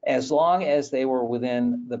 as long as they were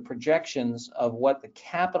within the projections of what the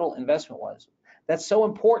capital investment was. That's so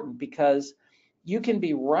important because you can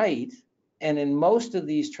be right, and in most of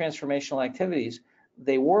these transformational activities,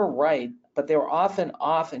 they were right, but they were often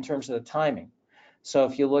off in terms of the timing. So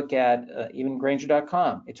if you look at even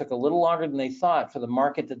Grainger.com, it took a little longer than they thought for the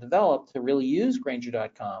market to develop to really use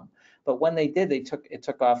Grainger.com. But when they did, it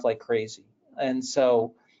took off like crazy. And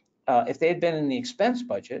so if they had been in the expense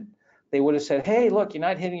budget, they would have said, hey, look, you're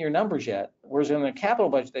not hitting your numbers yet. Whereas in the capital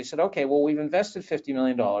budget, they said, okay, well, we've invested $50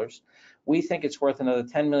 million. We think it's worth another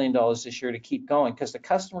 $10 million this year to keep going because the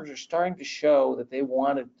customers are starting to show that they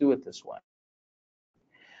want to do it this way.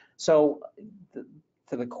 So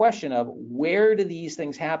to the question of where do these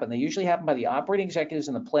things happen, they usually happen by the operating executives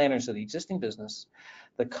and the planners of the existing business.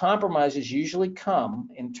 The compromises usually come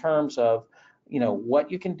in terms of,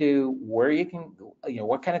 what you can do, where you can,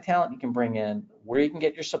 what kind of talent you can bring in, where you can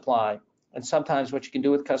get your supply, and sometimes what you can do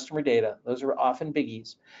with customer data. Those are often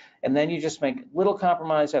biggies. And then you just make little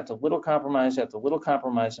compromise after little compromise after little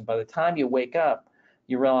compromise. And by the time you wake up,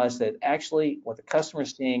 you realize that actually what the customer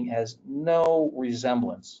is seeing has no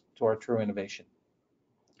resemblance to our true innovation.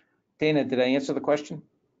 Dana, did I answer the question?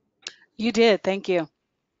 You did. Thank you.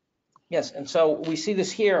 Yes, and so we see this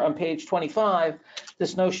here on page 25,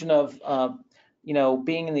 this notion of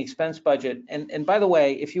being in the expense budget. And by the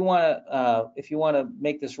way, if you want to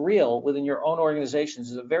make this real within your own organizations,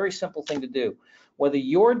 is a very simple thing to do. Whether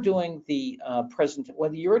you're doing the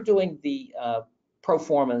pro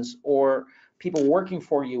formas or people working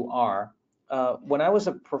for you are. When I was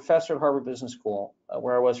a professor at Harvard Business School,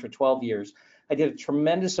 where I was for 12 years, I did a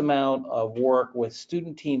tremendous amount of work with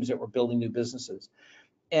student teams that were building new businesses.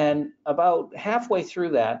 And about halfway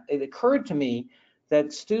through that, it occurred to me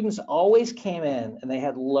that students always came in and they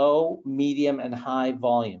had low, medium, and high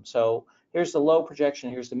volume. So here's the low projection,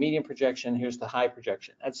 here's the medium projection, here's the high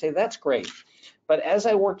projection. I'd say that's great. But as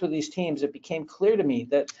I worked with these teams, it became clear to me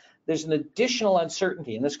that there's an additional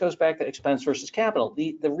uncertainty, and this goes back to expense versus capital.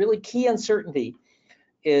 The really key uncertainty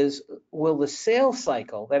is, will the sales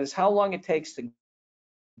cycle, that is how long it takes to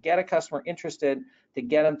get a customer interested, to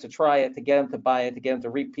get them to try it, to get them to buy it, to get them to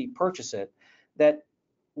repeat purchase it, that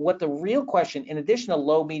what the real question, in addition to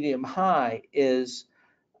low, medium, high, is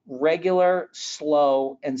regular,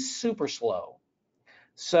 slow, and super slow.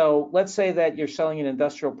 So let's say that you're selling an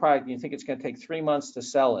industrial product and you think it's going to take 3 months to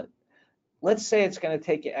sell it. Let's say it's going to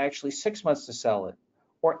take you actually 6 months to sell it,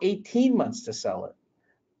 or 18 months to sell it,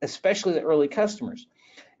 especially the early customers.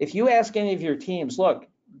 If you ask any of your teams, look,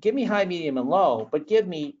 give me high, medium, and low, but give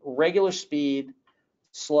me regular speed,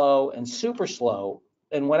 slow, and super slow.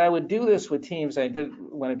 And when I would do this with teams, I did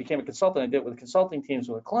when I became a consultant, I did it with consulting teams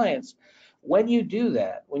with clients. When you do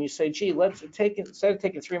that, when you say, gee, let's take it, instead of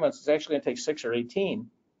taking 3 months, it's actually going to take 6 or 18.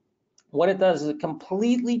 What it does is it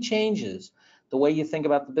completely changes the way you think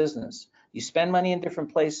about the business. You spend money in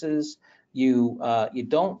different places. You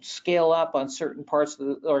don't scale up on certain parts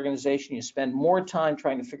of the organization. You spend more time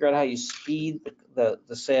trying to figure out how you speed the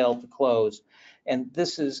sale to close. And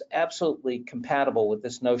this is absolutely compatible with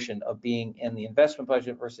this notion of being in the investment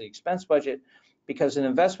budget versus the expense budget, because in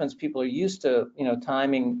investments, people are used to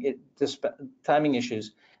timing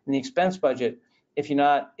issues. In the expense budget, if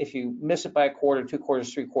you miss it by a quarter, 2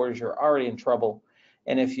 quarters, 3 quarters, you're already in trouble.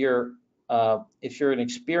 And if you're an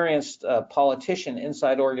experienced politician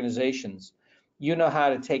inside organizations, you know how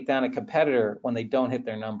to take down a competitor when they don't hit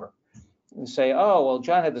their number. And say, oh, well,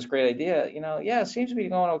 John had this great idea. Yeah, it seems to be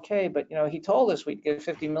going okay, but he told us we'd get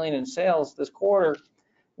 50 million in sales this quarter.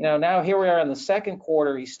 Now here we are in the second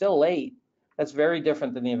quarter, he's still late. That's very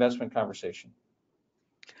different than the investment conversation.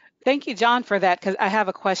 Thank you, John, for that, because I have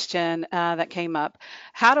a question that came up.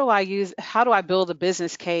 How do I build a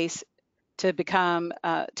business case to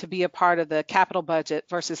be a part of the capital budget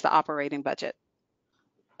versus the operating budget?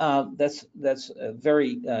 That's a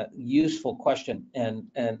very useful question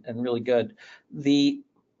and really good. The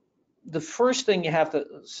first thing you have to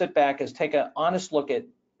sit back is take an honest look at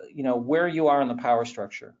where you are in the power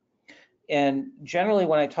structure. And generally,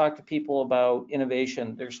 when I talk to people about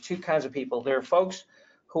innovation, there's 2 kinds of people. There are folks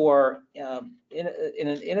who are in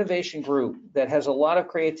an innovation group that has a lot of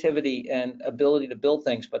creativity and ability to build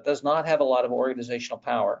things, but does not have a lot of organizational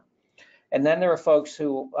power. And then there are folks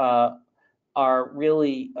who are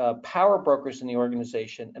really power brokers in the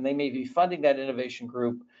organization, and they may be funding that innovation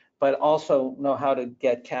group, but also know how to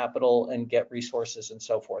get capital and get resources and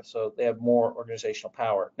so forth. So they have more organizational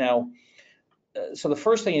power. Now, so the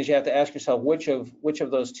first thing is you have to ask yourself, which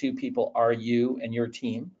of those 2 people are you and your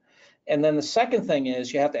team? And then the second thing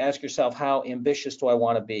is you have to ask yourself, how ambitious do I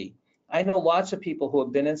want to be? I know lots of people who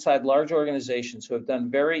have been inside large organizations who have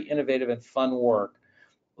done very innovative and fun work,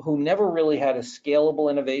 who never really had a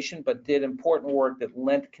scalable innovation, but did important work that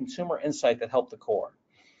lent consumer insight that helped the core.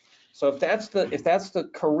 So if that's the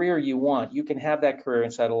career you want, you can have that career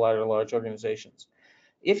inside a lot of large organizations.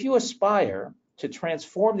 If you aspire to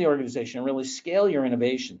transform the organization and really scale your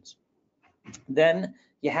innovations, then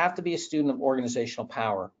you have to be a student of organizational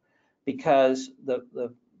power, because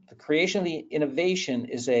the creation of the innovation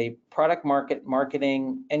is a product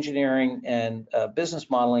marketing, engineering, and business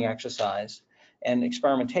modeling exercise and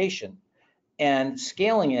experimentation. And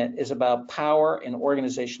scaling it is about power and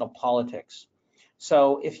organizational politics.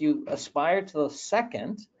 So if you aspire to the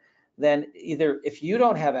second, then either if you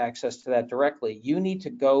don't have access to that directly, you need to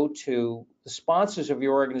go to the sponsors of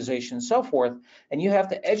your organization and so forth, and you have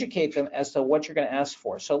to educate them as to what you're going to ask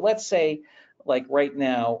for. So let's say, like right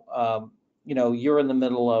now, you're in the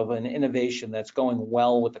middle of an innovation that's going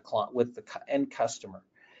well with the end customer,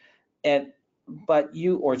 but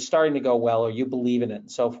it's starting to go well, or you believe in it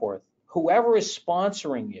and so forth. Whoever is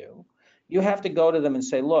sponsoring you, you have to go to them and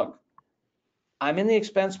say, look, I'm in the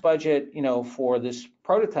expense budget, for this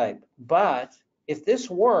prototype, but if this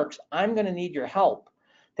works, I'm going to need your help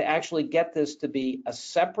to actually get this to be a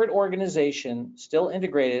separate organization, still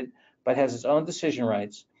integrated, but has its own decision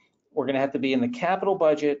rights. We're going to have to be in the capital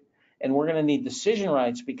budget, and we're going to need decision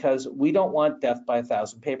rights because we don't want death by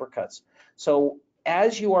 1,000 paper cuts. So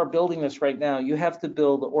as you are building this right now, you have to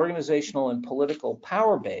build the organizational and political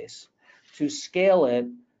power base to scale it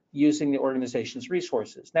using the organization's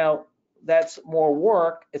resources. Now, that's more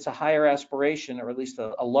work. It's a higher aspiration, or at least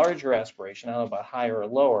a larger aspiration. I don't know about higher or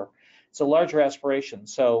lower. It's a larger aspiration.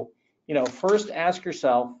 So, first ask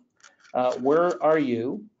yourself, where are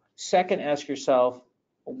you? Second, ask yourself,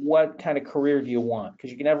 what kind of career do you want?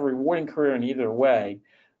 Because you can have a rewarding career in either way,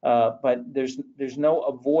 but there's no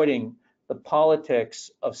avoiding the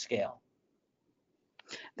politics of scale.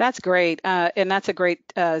 That's great. And that's a great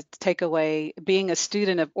takeaway. Being a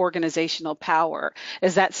student of organizational power.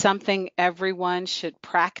 Is that something everyone should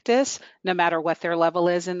practice, no matter what their level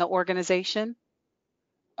is in the organization?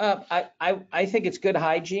 I think it's good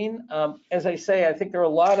hygiene. As I say, I think there are a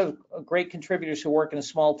lot of great contributors who work in a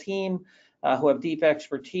small team, who have deep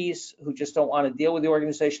expertise, who just don't want to deal with the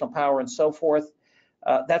organizational power and so forth.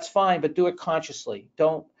 That's fine, but do it consciously.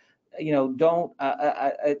 Don't.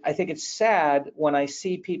 I think it's sad when I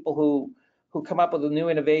see people who come up with a new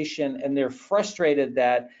innovation and they're frustrated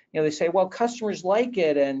that, they say, well, customers like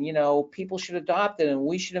it, and, people should adopt it and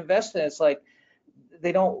we should invest in it. It's like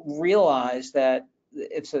they don't realize that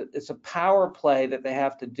it's a power play that they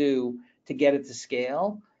have to do to get it to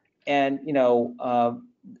scale. And,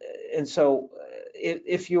 and so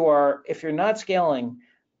if you're not scaling,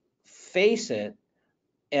 face it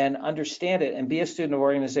and understand it and be a student of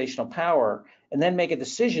organizational power, and then make a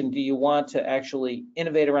decision. Do you want to actually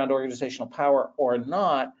innovate around organizational power or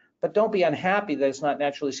not? But don't be unhappy that it's not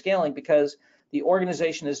naturally scaling, because the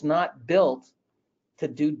organization is not built to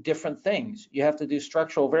do different things. You have to do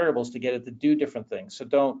structural variables to get it to do different things. So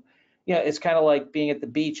don't, it's kind of like being at the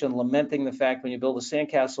beach and lamenting the fact when you build a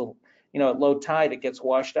sandcastle, at low tide, it gets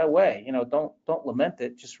washed away. Don't lament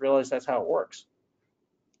it, just realize that's how it works.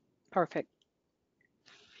 Perfect.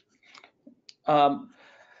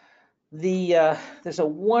 There's a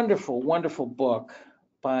wonderful, wonderful book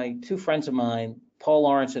by two friends of mine, Paul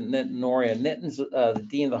Lawrence and Nitin Noria. Nitin's the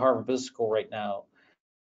dean of the Harvard Business School right now.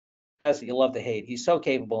 That you love to hate. He's so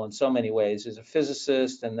capable in so many ways. He's a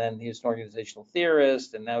physicist, and then he's an organizational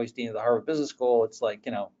theorist, and now he's dean of the Harvard Business School. It's like,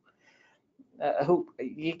 who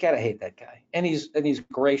you gotta hate that guy. And he's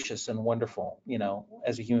gracious and wonderful,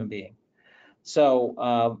 as a human being.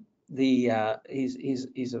 So he's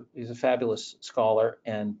a fabulous scholar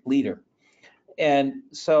and leader. And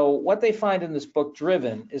so what they find in this book,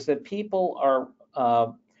 Driven, is that people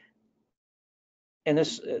are, and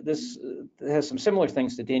this has some similar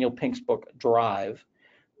things to Daniel Pink's book, Drive,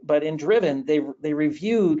 but in Driven, they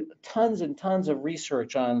reviewed tons and tons of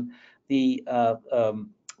research on the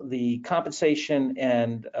compensation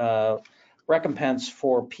and recompense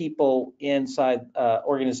for people inside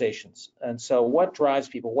organizations. And so what drives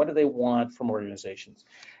people? What do they want from organizations?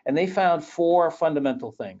 And they found 4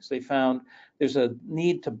 fundamental things. They found there's a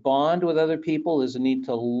need to bond with other people, there's a need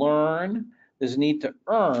to learn, there's a need to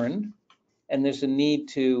earn, and there's a need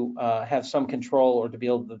to have some control, or to be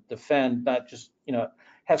able to defend, not just,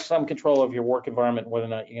 have some control of your work environment, whether or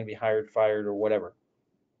not you're going to be hired, fired, or whatever.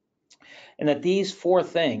 And that these 4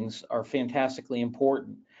 things are fantastically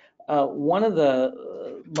important. One of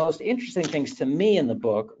the most interesting things to me in the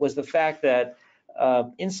book was the fact that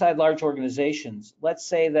inside large organizations, let's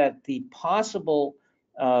say that the possible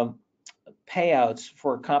payouts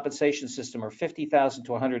for a compensation system are 50,000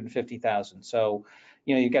 to 150,000. So,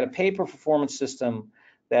 you've got a pay per performance system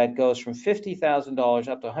that goes from $50,000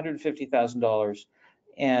 up to $150,000,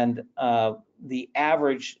 and the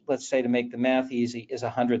average, let's say to make the math easy, is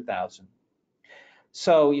 100,000.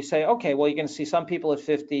 So you say, okay, well, you're going to see some people at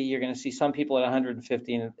 50, you're going to see some people at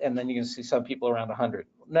 150, and then you're going to see some people around 100.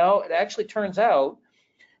 No, it actually turns out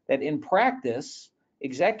that in practice,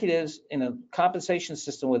 executives in a compensation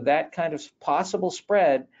system with that kind of possible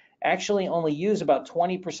spread actually only use about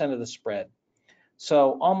 20% of the spread.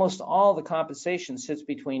 So almost all the compensation sits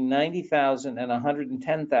between 90,000 and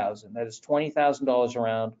 110,000. That is $20,000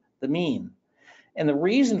 around the mean. And the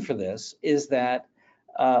reason for this is that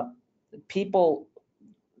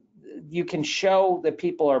you can show that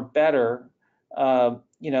people are better, at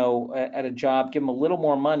a job, give them a little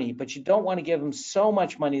more money, but you don't want to give them so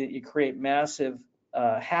much money that you create massive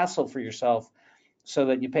hassle for yourself, so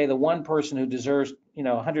that you pay the one person who deserves,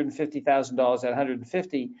 $150,000 at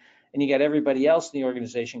 150, and you get everybody else in the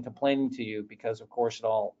organization complaining to you because, of course, it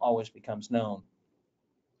always becomes known.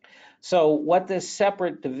 So what this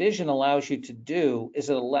separate division allows you to do is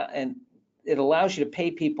it allows you to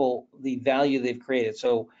pay people the value they've created.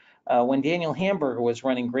 So when Daniel Hamburger was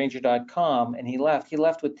running Grainger.com and he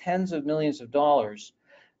left with tens of millions of dollars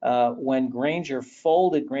when Grainger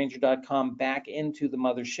folded Grainger.com back into the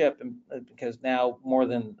mothership, because now more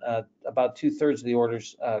than about 2/3 of the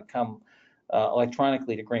orders come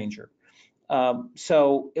electronically to Grainger.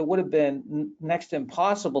 So it would have been next to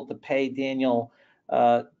impossible to pay Daniel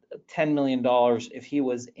 $10 million if he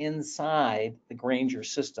was inside the Grainger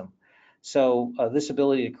system. So this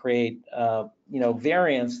ability to create,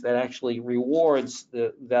 variance that actually rewards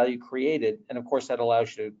the value created, and of course that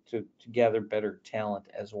allows you to gather better talent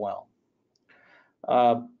as well.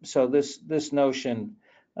 So this notion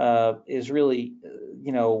is really,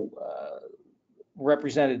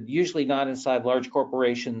 represented usually not inside large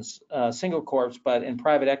corporations, single corps, but in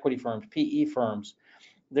private equity firms, PE firms.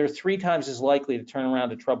 They're 3 times as likely to turn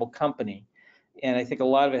around a troubled company. And I think a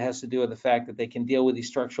lot of it has to do with the fact that they can deal with these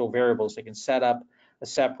structural variables. They can set up a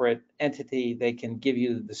separate entity. They can give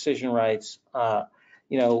you the decision rights.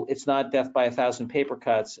 It's not death by 1,000 paper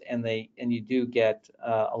cuts, and you do get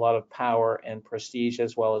a lot of power and prestige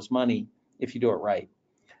as well as money if you do it right.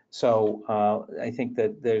 So I think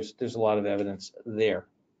that there's a lot of evidence there.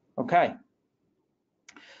 Okay.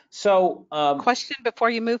 So Question before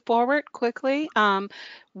you move forward quickly.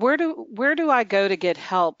 Where do I go to get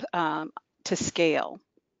help to scale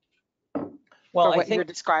well, for I what you're think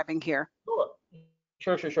describing here?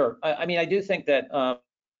 sure. I mean, I do think that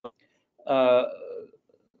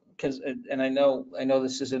because and I know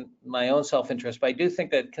this isn't my own self-interest, but I do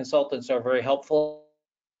think that consultants are very helpful.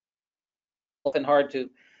 Often hard to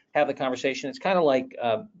have the conversation. It's kind of like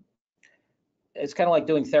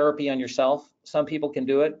doing therapy on yourself. Some people can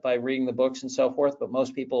do it by reading the books and so forth, but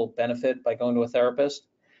most people benefit by going to a therapist.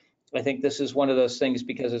 I think this is one of those things,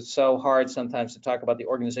 because it's so hard sometimes to talk about the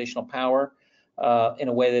organizational power in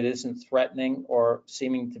a way that isn't threatening or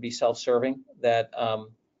seeming to be self-serving, that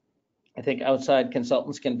I think outside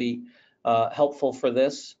consultants can be helpful for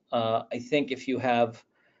this. I think if you have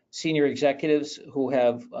senior executives who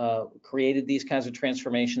have created these kinds of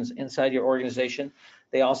transformations inside your organization,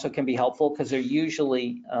 they also can be helpful, because they're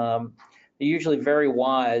usually very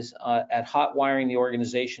wise at hot wiring the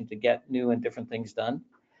organization to get new and different things done.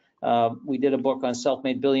 We did a book on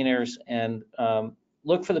self-made billionaires, and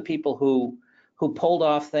look for the people who pulled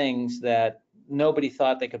off things that nobody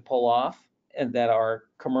thought they could pull off, and that are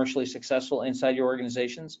commercially successful inside your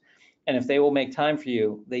organizations. And if they will make time for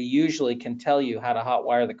you, they usually can tell you how to hot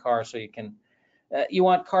wire the car, so you can. You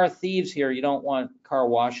want car thieves here. You don't want car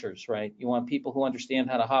washers, right? You want people who understand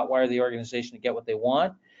how to hot wire the organization to get what they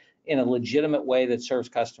want in a legitimate way that serves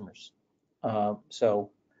customers. So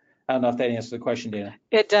I don't know if that answers the question, Dana.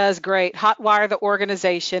 It does. Great. Hotwire the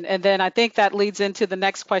organization. And then I think that leads into the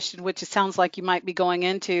next question, which it sounds like you might be going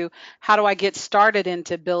into. How do I get started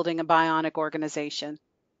into building a bionic organization?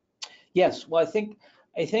 Yes. Well, I think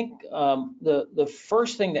the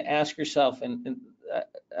first thing to ask yourself, and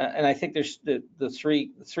I think there's the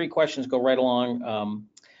three questions go right along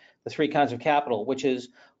the 3 kinds of capital, which is,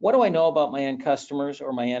 what do I know about my end customers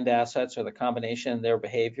or my end assets, or the combination of their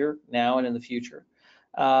behavior now and in the future?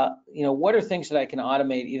 What are things that I can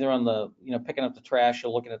automate, either on the picking up the trash or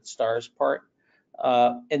looking at the stars part,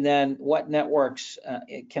 and then what networks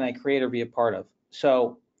can I create or be a part of?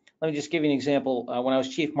 So let me just give you an example. When I was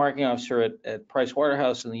chief marketing officer at Price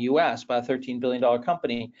Waterhouse in the U.S., about a $13 billion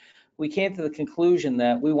company, we came to the conclusion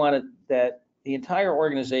that we wanted that the entire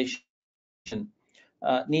organization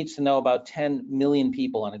needs to know about 10 million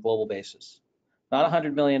people on a global basis. not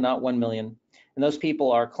 100 million, not 1 million. And those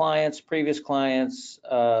people are clients, previous clients,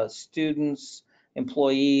 students,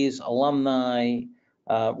 employees, alumni,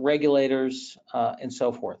 regulators, and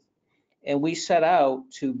so forth. And we set out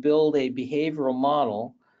to build a behavioral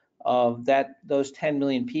model of those 10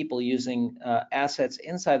 million people using assets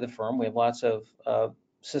inside the firm. We have lots of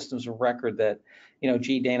systems of record that,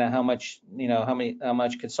 gee, Dana, how much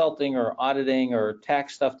consulting or auditing or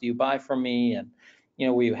tax stuff do you buy from me? And,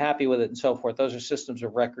 were you happy with it and so forth? Those are systems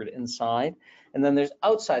of record inside. And then there's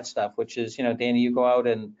outside stuff, which is, Dana, you go out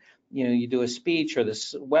and, you do a speech or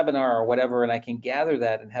this webinar or whatever, and I can gather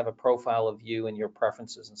that and have a profile of you and your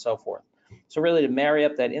preferences and so forth. So really to marry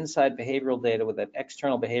up that inside behavioral data with that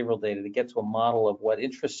external behavioral data to get to a model of what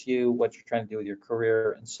interests you, what you're trying to do with your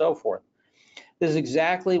career, and so forth. This is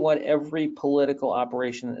exactly what every political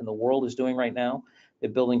operation in the world is doing right now. They're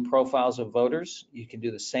building profiles of voters. You can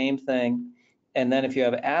do the same thing. And then if you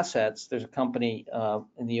have assets, there's a company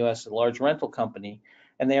in the US, a large rental company,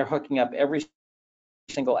 and they are hooking up every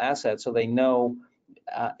single asset so they know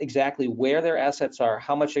exactly where their assets are,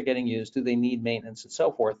 how much they're getting used, do they need maintenance, and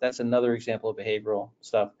so forth. That's another example of behavioral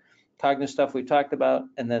stuff. Cognitive stuff we talked about,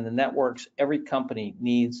 and then the networks. Every company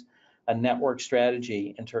needs a network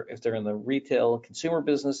strategy if they're in the retail consumer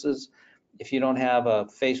businesses. If you don't have a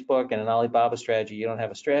Facebook and an Alibaba strategy, you don't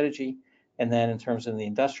have a strategy. And then in terms of the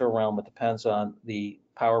industrial realm, it depends on the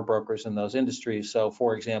power brokers in those industries. So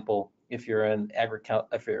for example, if you're in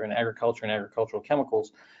agriculture and agricultural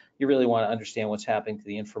chemicals, you really want to understand what's happening to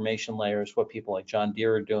the information layers, what people like John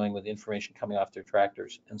Deere are doing with the information coming off their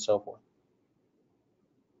tractors, and so forth.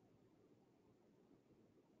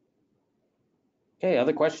 Okay,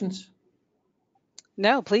 other questions?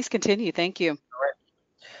 No, please continue. Thank you.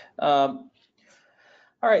 All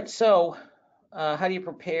right, so how do you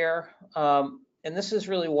prepare? And this is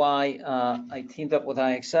really why I teamed up with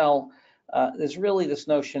IXL. There's really this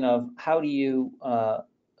notion of how do you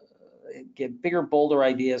get bigger, bolder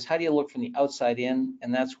ideas? How do you look from the outside in?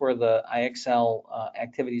 And that's where the IXL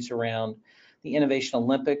activities around the Innovation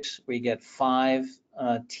Olympics, where you get 5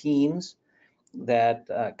 teams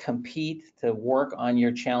that compete to work on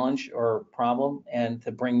your challenge or problem and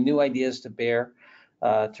to bring new ideas to bear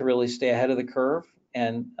to really stay ahead of the curve.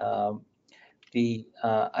 And I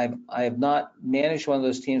have not managed one of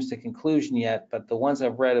those teams to conclusion yet, but the ones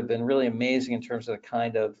I've read have been really amazing in terms of the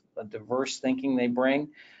kind of diverse thinking they bring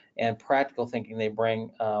and practical thinking they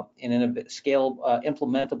bring in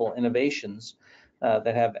implementable innovations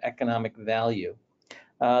that have economic value.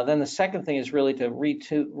 Then the second thing is really to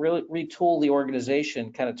retool the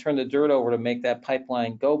organization, kind of turn the dirt over to make that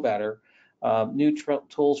pipeline go better. New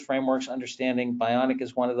tools, frameworks, understanding. Bionic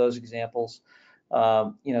is one of those examples.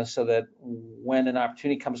 So that when an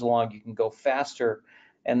opportunity comes along, you can go faster.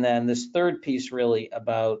 And then this third piece really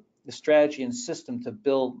about the strategy and system to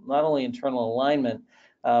build not only internal alignment,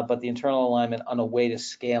 but the internal alignment on a way to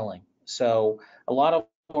scaling. So a lot of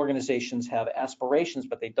organizations have aspirations,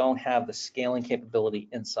 but they don't have the scaling capability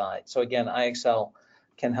inside. So again, IXL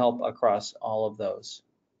can help across all of those.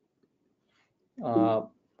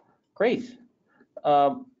 Great.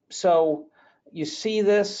 So you see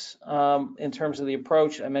this in terms of the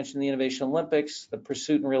approach. I mentioned the Innovation Olympics, the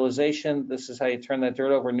pursuit and realization. This is how you turn that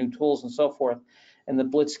dirt over, new tools and so forth. And the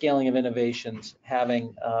blitz scaling of innovations,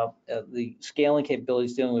 having the scaling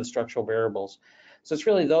capabilities dealing with structural variables. So it's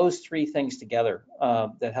really those 3 things together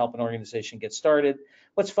that help an organization get started.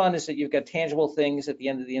 What's fun is that you've got tangible things at the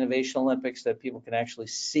end of the Innovation Olympics that people can actually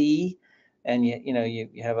see, and you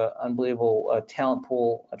have an unbelievable talent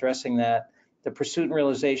pool addressing that. The pursuit and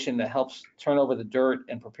realization that helps turn over the dirt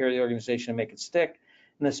and prepare the organization and make it stick.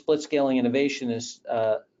 And the split scaling innovation is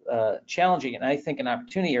challenging, and I think an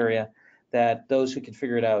opportunity area that those who can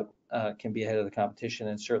figure it out can be ahead of the competition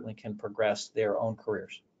and certainly can progress their own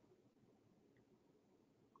careers.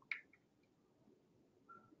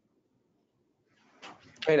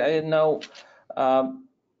 Great, I didn't know.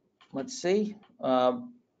 Let's see.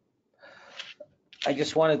 I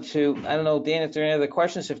just wanted to, I don't know, Dan, if there are any other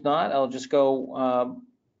questions. If not, I'll just go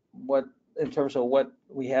in terms of what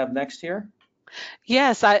we have next here.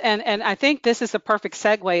 Yes, and I think this is a perfect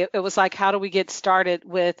segue. It was like, how do we get started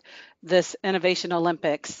with this Innovation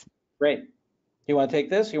Olympics? Great. You want to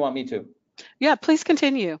take this? You want me to? Yeah, please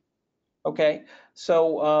continue. Okay.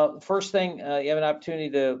 So first thing, you have an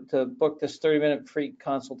opportunity to book this 30-minute free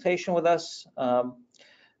consultation with us.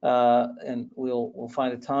 And we'll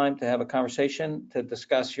find a time to have a conversation to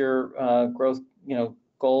discuss your growth,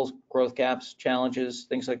 goals, growth gaps, challenges,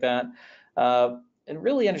 things like that, and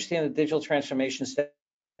really understand the digital transformation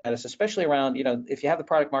status, especially around, if you have the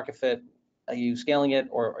product market fit, are you scaling it,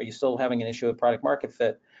 or are you still having an issue with product market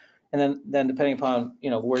fit? And then depending upon,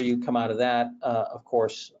 where you come out of that, of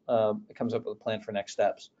course, it comes up with a plan for next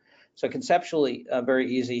steps. So conceptually, very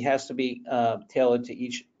easy. Has to be tailored to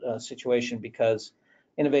each situation, because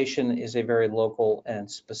innovation is a very local and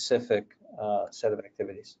specific set of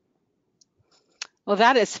activities. Well,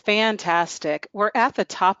 that is fantastic. We're at the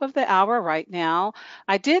top of the hour right now.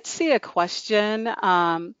 I did see a question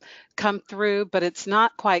come through, but it's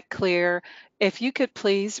not quite clear. If you could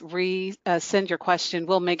please send your question,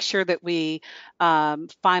 we'll make sure that we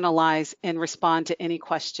finalize and respond to any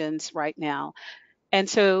questions right now. And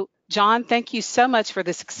so, John, thank you so much for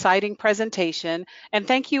this exciting presentation, and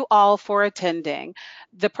thank you all for attending.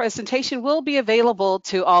 The presentation will be available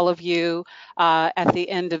to all of you at the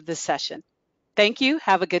end of the session. Thank you.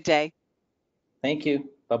 Have a good day. Thank you.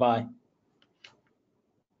 Bye-bye.